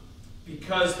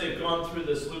because they've gone through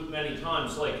this loop many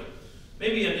times. Like,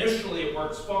 maybe initially it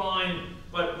works fine,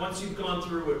 but once you've gone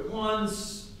through it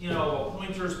once, a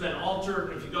pointer's been altered,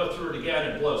 and if you go through it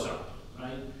again, it blows up,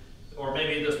 right? Or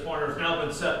maybe this pointer has now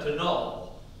been set to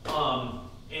null,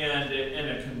 and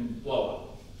it can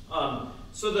blow up.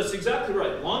 So that's exactly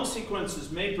right. Long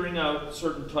sequences may bring out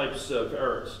certain types of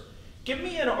errors. Give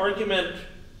me an argument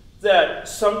that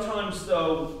sometimes,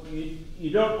 though, you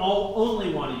don't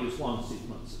only want to use long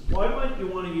sequences. Why might you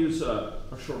want to use a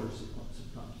shorter sequence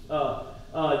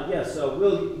sometimes? Yes,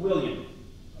 William.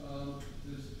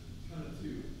 There's kind of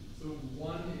two. So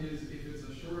one is if it's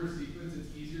a shorter sequence,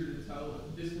 it's easier to tell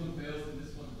if this one fails and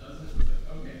this one doesn't. It's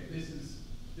like, okay, this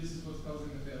is what's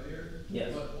causing the failure.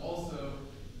 Yes. But also,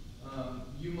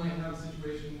 you might have a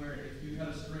situation where if you had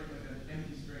a string, like an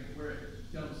empty string, where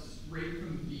it jumps straight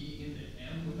from B into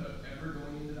M without ever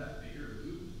going into that bigger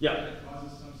loop, Yeah. and it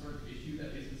causes some sort of issue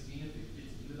that isn't seen if it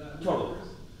gets into that loop.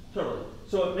 Totally.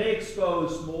 So it may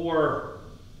expose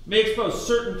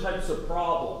certain types of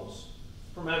problems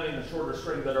from having a shorter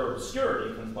string that are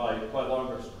obscured even by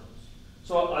longer strings.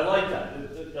 So I like that.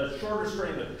 A shorter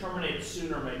string that terminates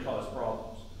sooner may cause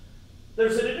problems.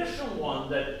 There's an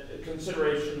additional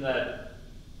consideration that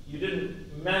you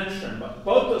didn't mention, but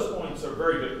both those points are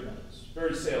very good points,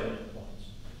 very salient points.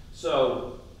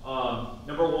 So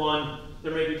number one,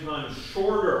 there may be times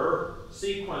shorter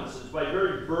sequences, by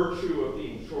very virtue of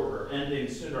being shorter, ending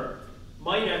sooner,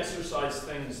 might exercise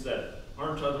things that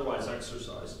aren't otherwise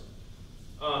exercised.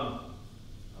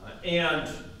 And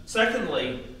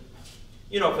secondly,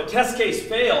 if a test case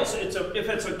fails, if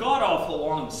it's a god-awful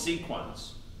long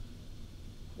sequence,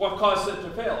 what caused it to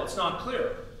fail? It's not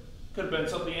clear. Could have been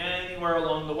something anywhere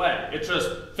along the way. It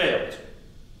just failed.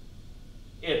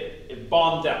 It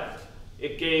bombed out.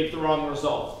 It gave the wrong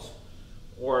result.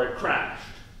 Or it crashed.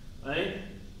 Right?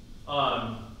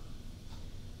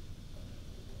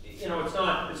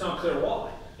 It's not clear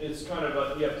why. It's kind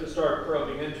of you have to start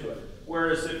probing into it.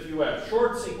 Whereas if you have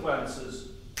short sequences,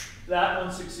 that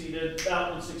one succeeded,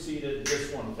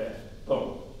 this one failed.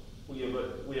 Boom.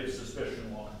 We have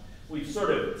suspicion why. We've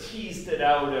sort of teased it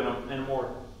out in a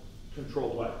more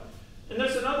controlled way. And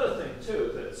there's another thing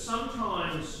too, that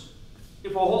sometimes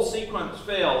if a whole sequence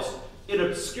fails, it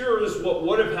obscures what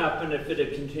would have happened if it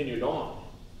had continued on.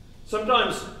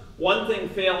 Sometimes one thing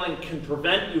failing can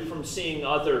prevent you from seeing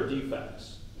other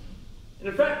defects. And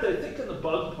in fact, I think in the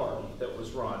bug party that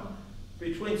was run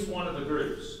between one of the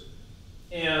groups,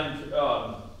 and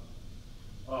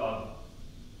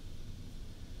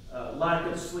lack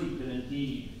of sleep and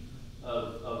indeed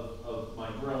of my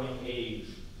growing age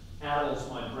addles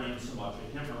my brain so much.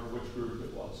 I can't remember which group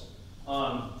it was.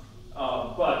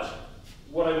 But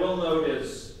what I will note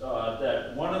is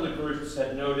that one of the groups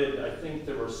had noted, I think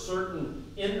there were certain,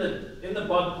 in the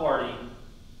bug party,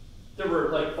 there were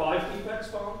like 5 defects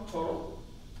found total.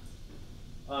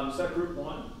 Is that group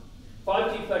 1?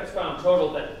 5 defects found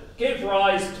total that gave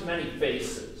rise to many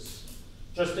faces,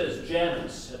 just as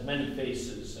Janus had many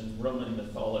faces in Roman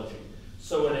mythology.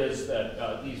 So it is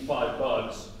that these 5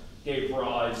 bugs gave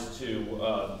rise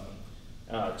to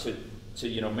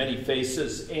many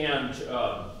faces, and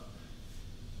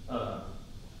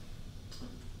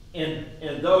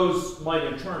those might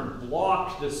in turn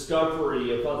block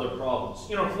discovery of other problems.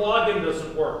 If logging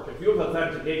doesn't work, if you have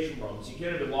authentication problems, you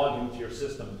can't even log into your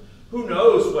system. Who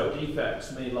knows what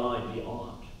defects may lie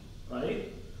beyond,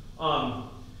 right?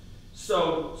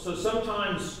 So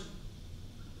sometimes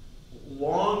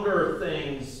longer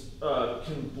things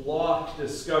can block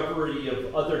discovery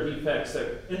of other defects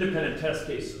that independent test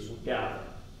cases will gather.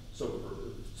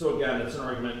 So again, it's an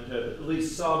argument to at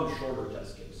least some shorter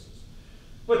test cases.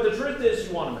 But the truth is,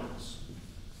 you want to mix.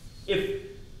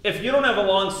 If you don't have a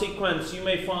long sequence, you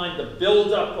may find the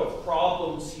buildup of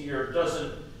problems here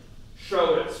doesn't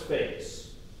show its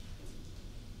face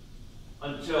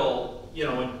until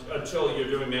you're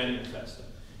doing manual testing.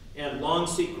 And long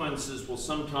sequences will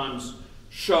sometimes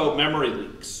show memory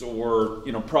leaks or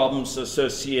problems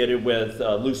associated with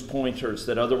loose pointers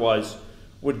that otherwise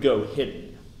would go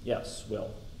hidden. Yes,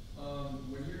 Will.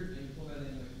 When you're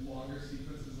implementing longer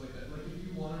sequences like that, if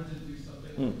you wanted to do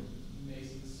something like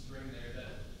Mason's string there that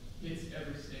hits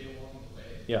every state along the way,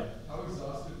 yeah. How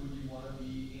exhaustive would you want to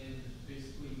be in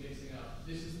basically mixing up?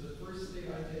 This is the first state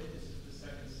I hit. This is the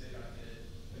second state I hit.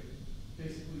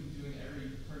 Basically doing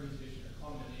every permutation or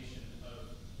combination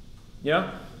of.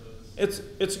 Yeah.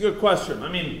 It's a good question. I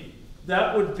mean,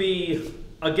 that would be,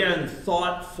 again,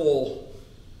 thoughtful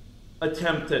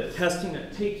attempt at testing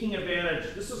it, taking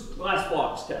advantage. This is glass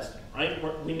box testing, right?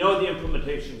 We know the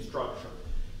implementation structure.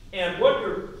 And what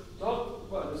you're talking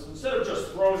about is instead of just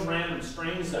throwing random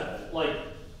strings at it, like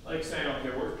saying,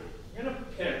 okay, we're going to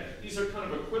pick, these are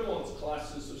kind of equivalence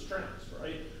classes of strings,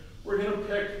 right? We're going to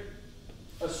pick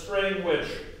a string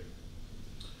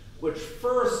which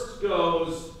first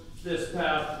goes this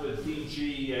path with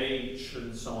DG, H,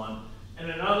 and so on,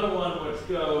 and another one which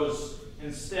goes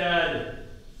instead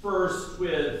first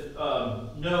with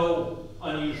no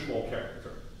unusual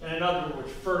character, and another one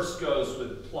which first goes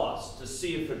with plus to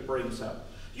see if it brings up.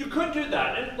 You could do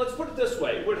that, and let's put it this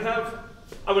way, it would have,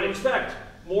 I would expect,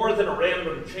 more than a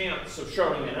random chance of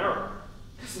showing an error.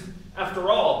 After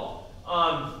all,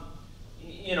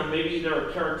 maybe there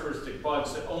are characteristic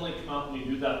bugs that only come out when you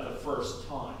do that the first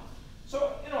time.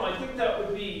 So, I think that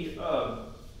would be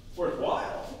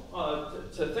worthwhile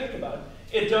to think about.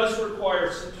 It does require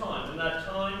some time, and that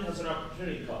time has an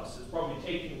opportunity cost. It's probably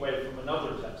taken away from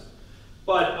another test.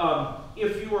 But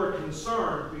if you are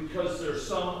concerned because there's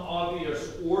some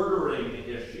obvious ordering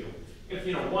issue, if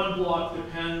one block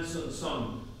depends in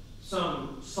some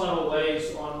subtle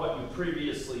ways on what you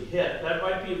previously hit, that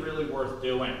might be really worth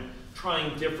doing.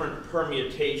 Trying different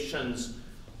permutations,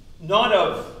 not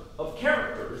of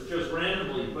characters just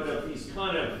randomly, but of these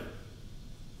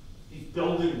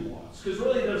building blocks. Because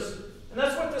really and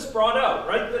that's what this brought out,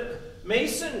 right? That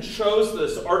Mason chose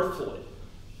this artfully.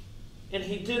 And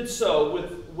he did so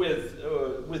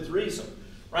with reason,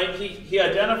 right? He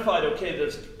identified, okay,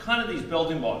 there's kind of these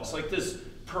building blocks, like this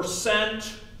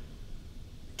percent,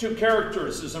 2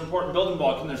 characters is an important building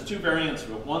block, and there's 2 variants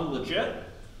of it, one legit,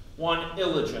 one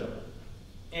illegitimate.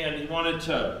 And he wanted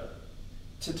to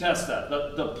test that.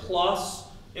 The plus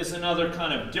is another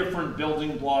kind of different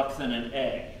building block than an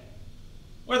A.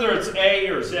 Whether it's A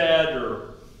or Z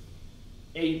or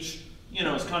H,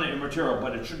 is kind of immaterial,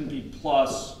 but it shouldn't be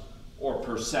plus or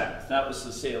percent. That was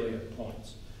the salient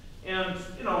points. And,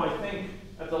 I think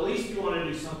at the least you want to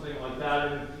do something like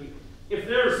that. And if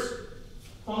there's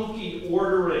funky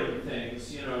ordering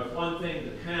things, if one thing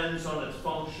depends on its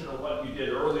function or what you did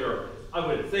earlier, I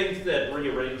would think that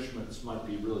rearrangements might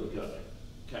be really good.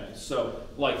 Okay, so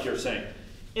like you're saying.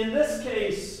 In this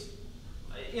case,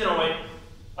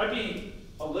 I'd be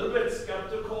a little bit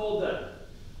skeptical that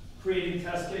creating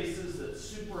test cases that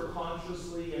super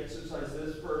consciously exercise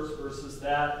this first versus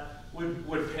that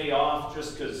would pay off,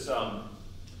 just because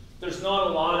there's not a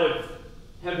lot of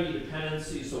heavy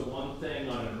dependencies of one thing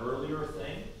on an earlier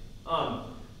thing.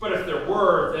 But if there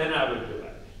were, then I would do it.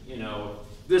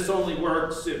 This only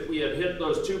works if we had hit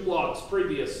those 2 blocks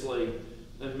previously,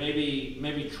 then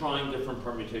maybe trying different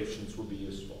permutations would be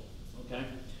useful. Okay.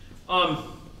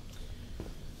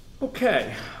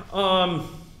 Okay,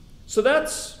 so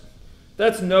that's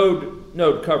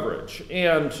node coverage,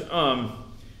 and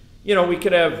we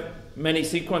could have many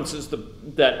sequences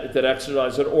that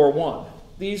exercise it, or one.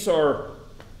 These were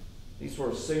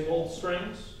single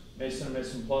strings, Mason and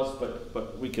Mason plus,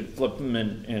 but we could flip them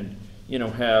and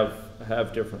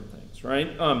have different things, right?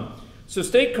 So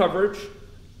state coverage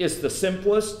is the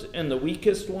simplest and the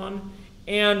weakest one.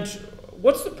 And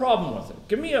what's the problem with it?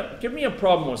 Give me a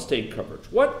problem with state coverage.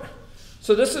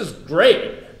 So this is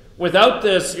great. Without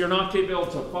this, you're not going to be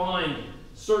able to find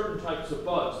certain types of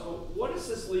bugs. But what does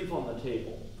this leave on the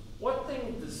table? What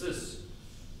thing does this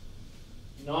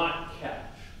not catch?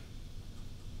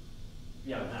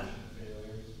 Yeah, Matt.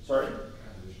 Sorry?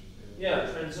 Yeah,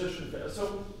 transition failure.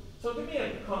 So give me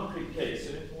a concrete case.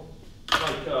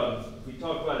 Like if we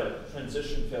talk about a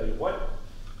transition failure,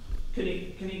 can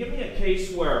you give me a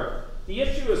case where the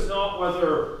issue is not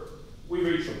whether we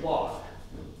reach a block,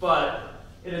 but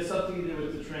it has something to do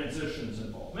with the transitions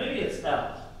involved? Maybe it's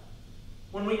L.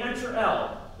 When we enter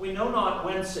L, we know not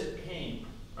whence it came,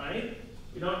 right?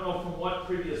 We don't know from what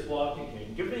previous block it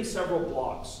came. Give me several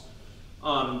blocks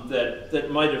that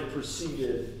might have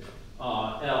preceded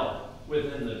L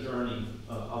within the journey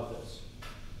of this.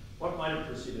 What might have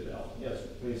preceded L? Yes,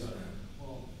 please.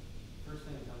 Well, first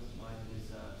thing that comes to mind is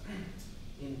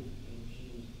in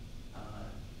G,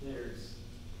 there's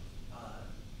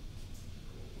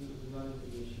we run into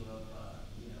the issue of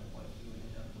what you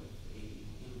end up with a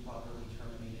improperly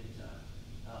terminated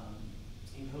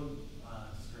encode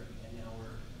string, and now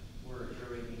we're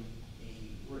iterating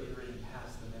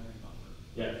past the memory buffer.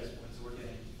 Yeah. At this point, so we're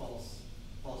getting false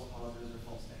positives or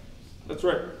false negatives. That's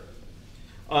right.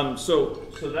 So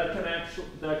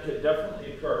that could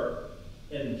definitely occur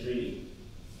in G.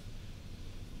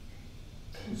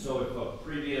 And so if a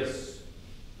previous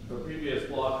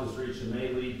block is reached, it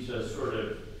may lead to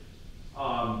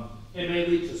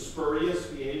spurious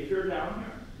behavior down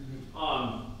here.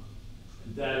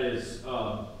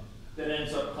 That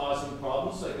ends up causing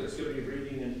problems. Like it's going to be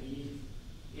reading an E,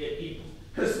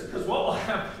 because what will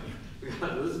happen?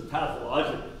 This is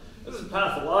pathologic.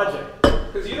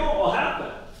 Because you know what will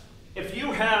happen? If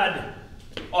you had,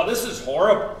 this is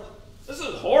horrible. This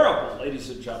is horrible, ladies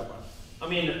and gentlemen. I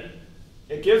mean,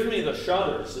 it gives me the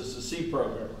shudders as a C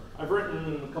programmer. I've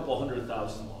written a couple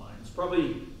 100,000 lines,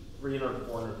 probably 300,000 to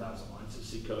 400,000 lines of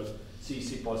C code, C++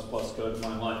 code in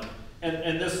my life.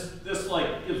 And this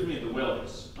like gives me the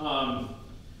willies.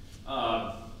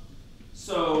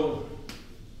 So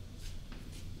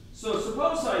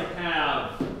suppose I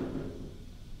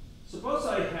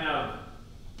have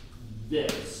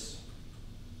this.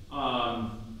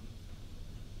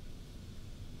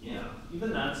 Yeah,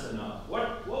 even that's enough.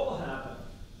 What will happen?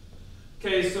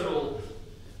 Okay, so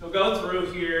it'll go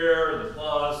through here, the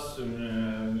plus, and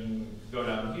then go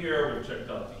down here. We've checked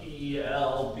out the E,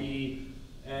 L, B,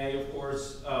 A, of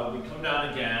course. We come down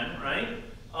again, right?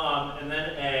 And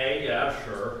then A, yeah,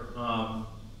 sure.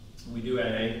 We do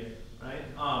A, right?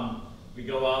 We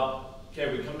go up.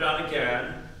 Okay, we come down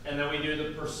again, and then we do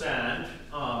the percent.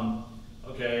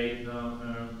 Okay,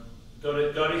 go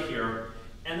to here,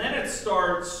 and then it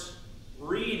starts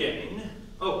reading.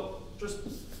 We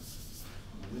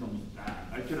don't need that.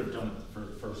 I could have done it for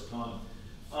the first time,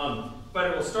 but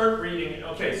it will start reading.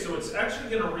 Okay, so it's actually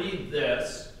going to read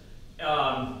this,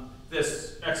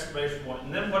 this exclamation point,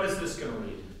 and then what is this going to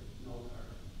read?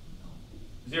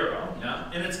 0, yeah,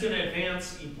 and it's going to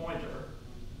advance E pointer.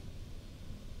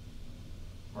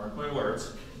 Mark my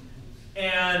words.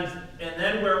 And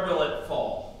then where will it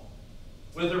fall?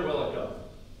 Whither will it go?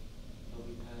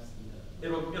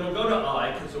 It'll go to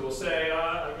I, because it will say,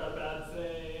 I got a bad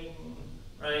thing,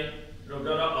 right? It'll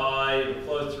go to I, it'll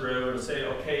flow through, it'll say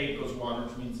OK equals 1,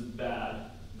 which means it's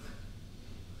bad.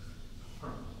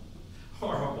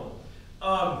 Horrible.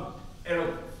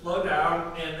 It'll flow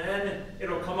down, and then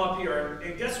it'll come up here,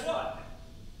 and guess what?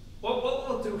 What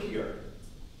will it do here?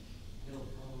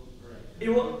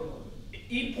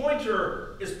 E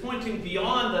pointer is pointing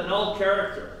beyond the null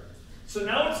character. So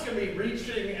now it's going to be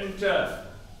reaching into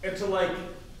like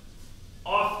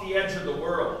off the edge of the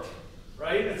world,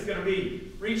 right? It's going to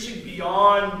be reaching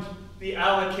beyond the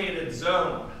allocated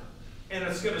zone. And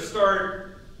it's going to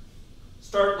start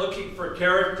looking for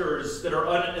characters that are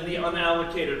in the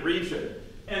unallocated region.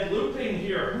 And looping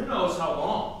here, who knows how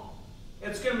long?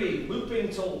 It's going to be looping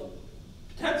till,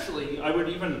 potentially, I would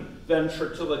even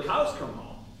venture till the cows come home.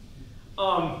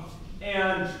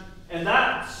 And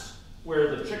that's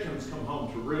where the chickens come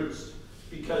home to roost,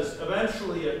 because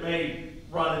eventually it may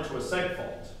run into a seg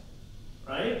fault,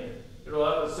 right? It'll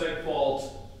have a seg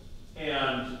fault,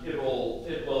 and it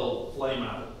will flame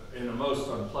out. in a most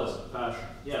unpleasant fashion.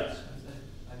 Yes?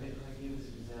 I gave this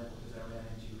example because I ran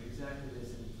into exactly this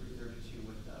in 332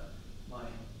 with our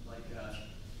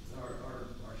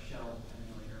shell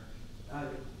emulator.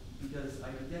 Because I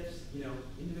could get,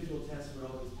 individual tests would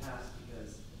always pass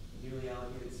because newly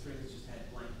allocated strings just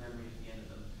had blank memory at the end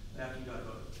of them. But after you got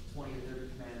about 20 or 30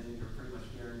 commands in, you're pretty much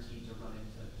guaranteed to run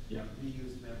into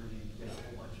reused memory and get a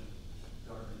whole bunch of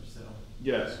garbage. So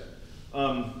Yes.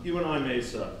 You and I,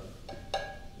 Mesa,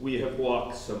 we have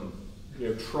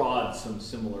trod some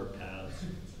similar paths.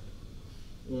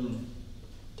 And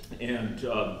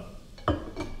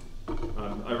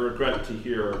I regret to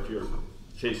hear of your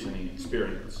chastening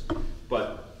experience,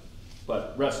 but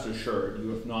rest assured, you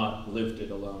have not lived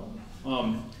it alone.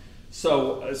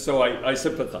 So I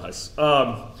sympathize.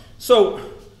 So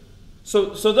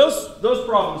those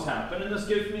problems happen, and this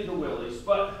gives me the willies.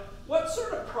 But what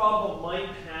sort of problem might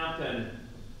happen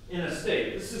in a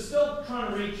state? This is still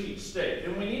trying to reach each state,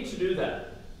 and we need to do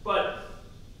that. But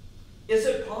is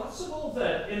it possible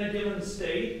that in a given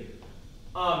state,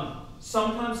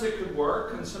 sometimes it could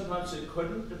work and sometimes it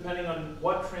couldn't, depending on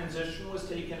what transition was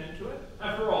taken into it?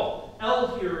 After all,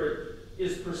 L here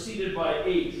is preceded by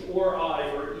H or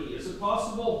I or E. Is it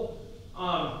possible?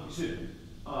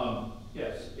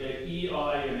 Yes, E,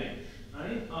 I, and H,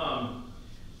 right?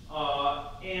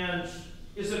 And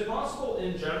is it possible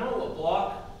in general a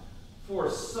block for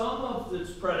some of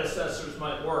its predecessors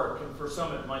might work and for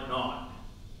some it might not?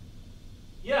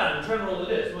 Yeah, in general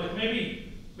it is. Like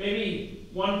maybe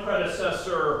one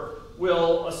predecessor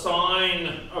will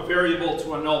assign a variable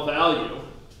to a null value,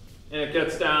 and it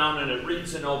gets down and it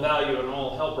reads a null value and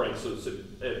all hell breaks loose,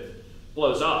 it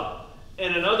blows up.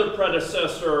 And another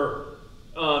predecessor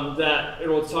that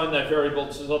it'll assign that variable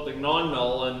to something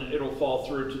non-null, and it'll fall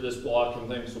through to this block and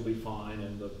things will be fine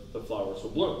and the flowers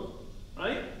will bloom,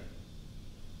 right?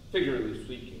 Figuratively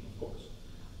speaking, of course.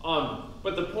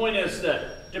 But the point is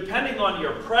that depending on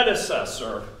your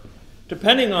predecessor,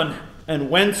 depending on and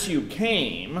whence you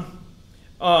came,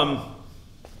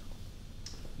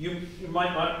 you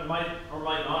might or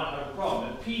might not have a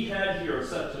problem. If p head here is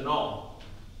set to null,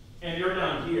 and you're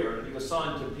down here and you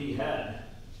assign to p head,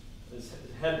 this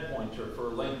head pointer for a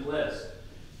linked list.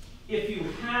 If you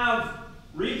have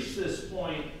reached this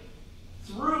point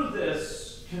through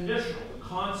this conditional, the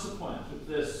consequent of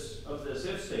this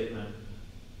if statement,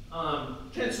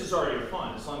 chances are you're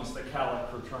fine as long as the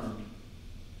calloc returned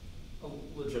a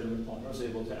legitimate pointer, was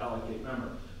able to allocate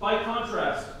memory. By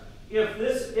contrast, if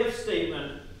this if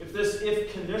statement, if this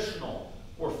if conditional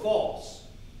were false,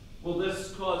 will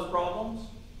this cause problems?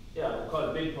 Yeah, it will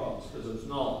cause big problems because it's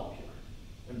null up here,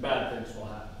 and bad things will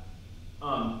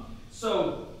happen.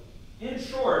 So, in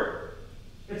short,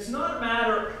 it's not a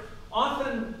matter,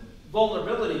 often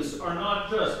vulnerabilities are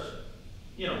not just,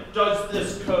 does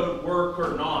this code work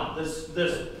or not? This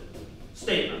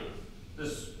statement,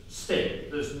 this state,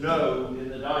 this node in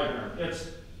the diagram. It's,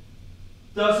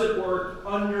 does it work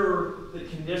under the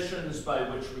conditions by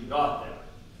which we got there?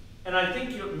 And I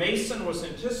think Mason was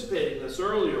anticipating this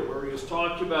earlier, where he was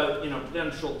talking about,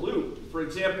 potential loop. For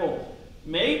example,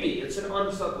 maybe, it's an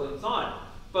unsettling thought,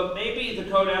 but maybe the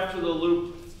code after the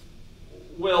loop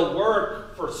will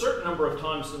work for a certain number of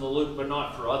times in the loop, but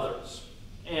not for others.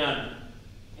 And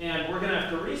we're going to have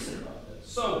to reason about this.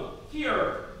 So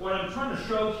here, what I'm trying to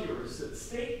show here is that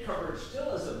state coverage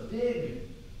still is a big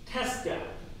test gap.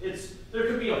 There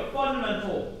could be a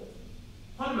fundamental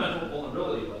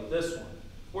vulnerability like this one,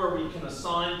 where we can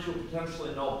assign to a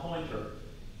potentially null pointer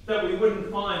that we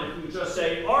wouldn't find if we just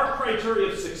say, our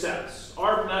criteria of success,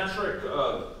 our metric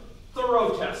of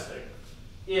thorough testing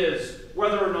is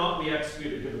whether or not we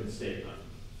execute a given statement.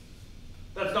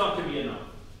 That's not going to be enough.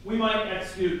 We might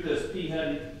execute this p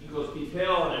head equals p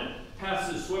tail and it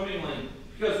passes swimmingly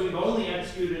because we've only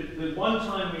executed, the one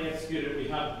time we execute it, we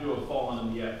have to do a fall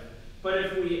on the if. But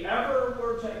if we ever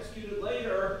were to execute it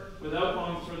later without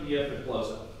going through the if, it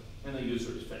blows up in the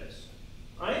user's face,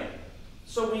 right?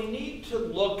 So we need to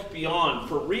look beyond,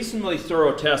 for reasonably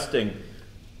thorough testing,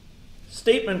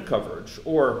 statement coverage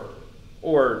or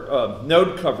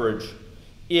node coverage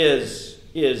is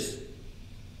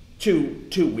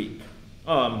too weak.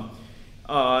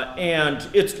 And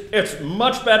it's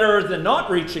much better than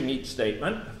not reaching each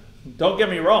statement. Don't get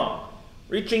me wrong.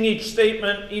 Reaching each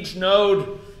statement, each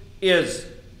node, is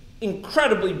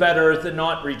incredibly better than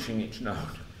not reaching each node.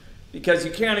 Because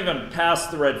you can't even pass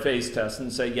the red face test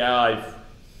and say, I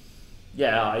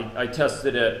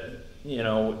tested it,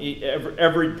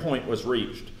 every point was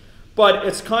reached. But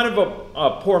it's kind of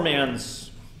a poor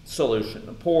man's solution,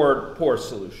 a poor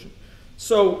solution.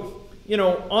 So,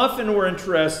 often we're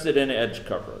interested in edge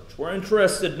coverage. We're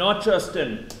interested not just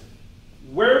in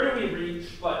where do we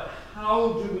reach, but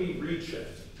how do we reach it?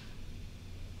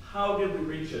 How did we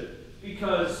reach it?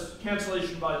 Because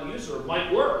cancellation by the user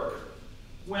might work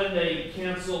when they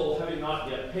cancel having not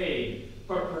yet paid,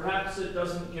 but perhaps it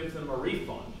doesn't give them a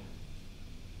refund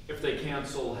if they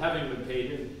cancel having been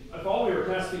paid. And if all we were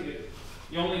testing it,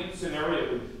 the only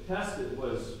scenario we tested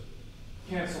was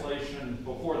cancellation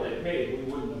before they paid,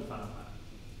 we wouldn't have found that.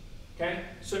 Okay?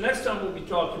 So next time we'll be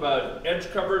talking about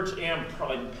edge coverage and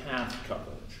prime path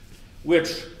coverage,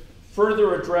 which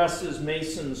further addresses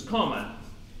Mason's comment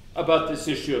about this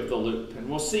issue of the loop. And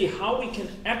we'll see how we can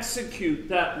execute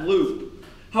that loop,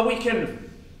 how we can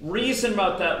reason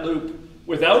about that loop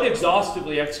without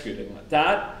exhaustively executing it.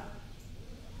 That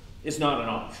is not an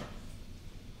option.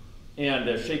 And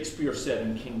as Shakespeare said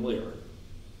in King Lear,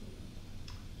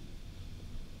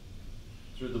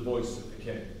 through the voice of the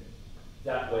king,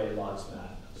 that way lies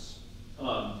madness.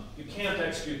 You can't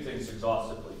execute things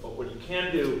exhaustively, but what you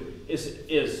can do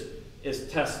is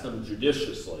test them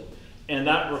judiciously. And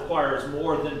that requires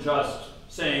more than just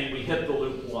saying we hit the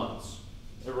loop once.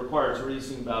 It requires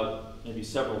reasoning about maybe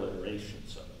several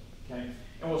iterations of it. Okay?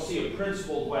 And we'll see a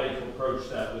principled way to approach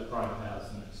that with prime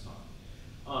paths next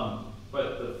time.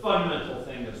 But the fundamental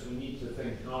thing is we need to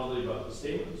think not only about the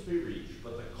statements we reach,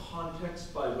 but the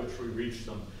context by which we reach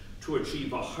them to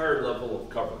achieve a higher level of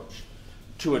coverage,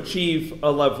 to achieve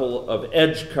a level of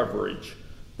edge coverage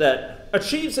that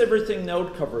achieves everything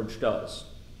node coverage does,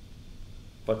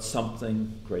 but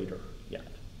something greater yet.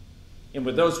 And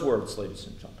with those words, ladies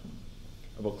and gentlemen,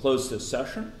 I will close this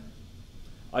session.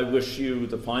 I wish you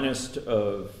the finest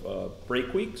of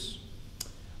break weeks,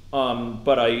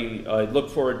 but I look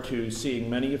forward to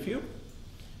seeing many of you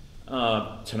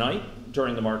tonight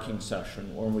during the marking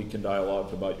session, where we can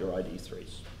dialogue about your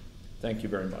ID3s. Thank you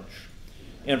very much.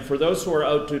 And for those who are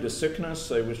out due to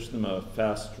sickness, I wish them a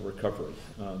fast recovery.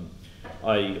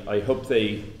 I hope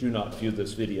they do not view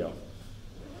this video,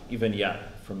 even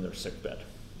yet, from their sickbed.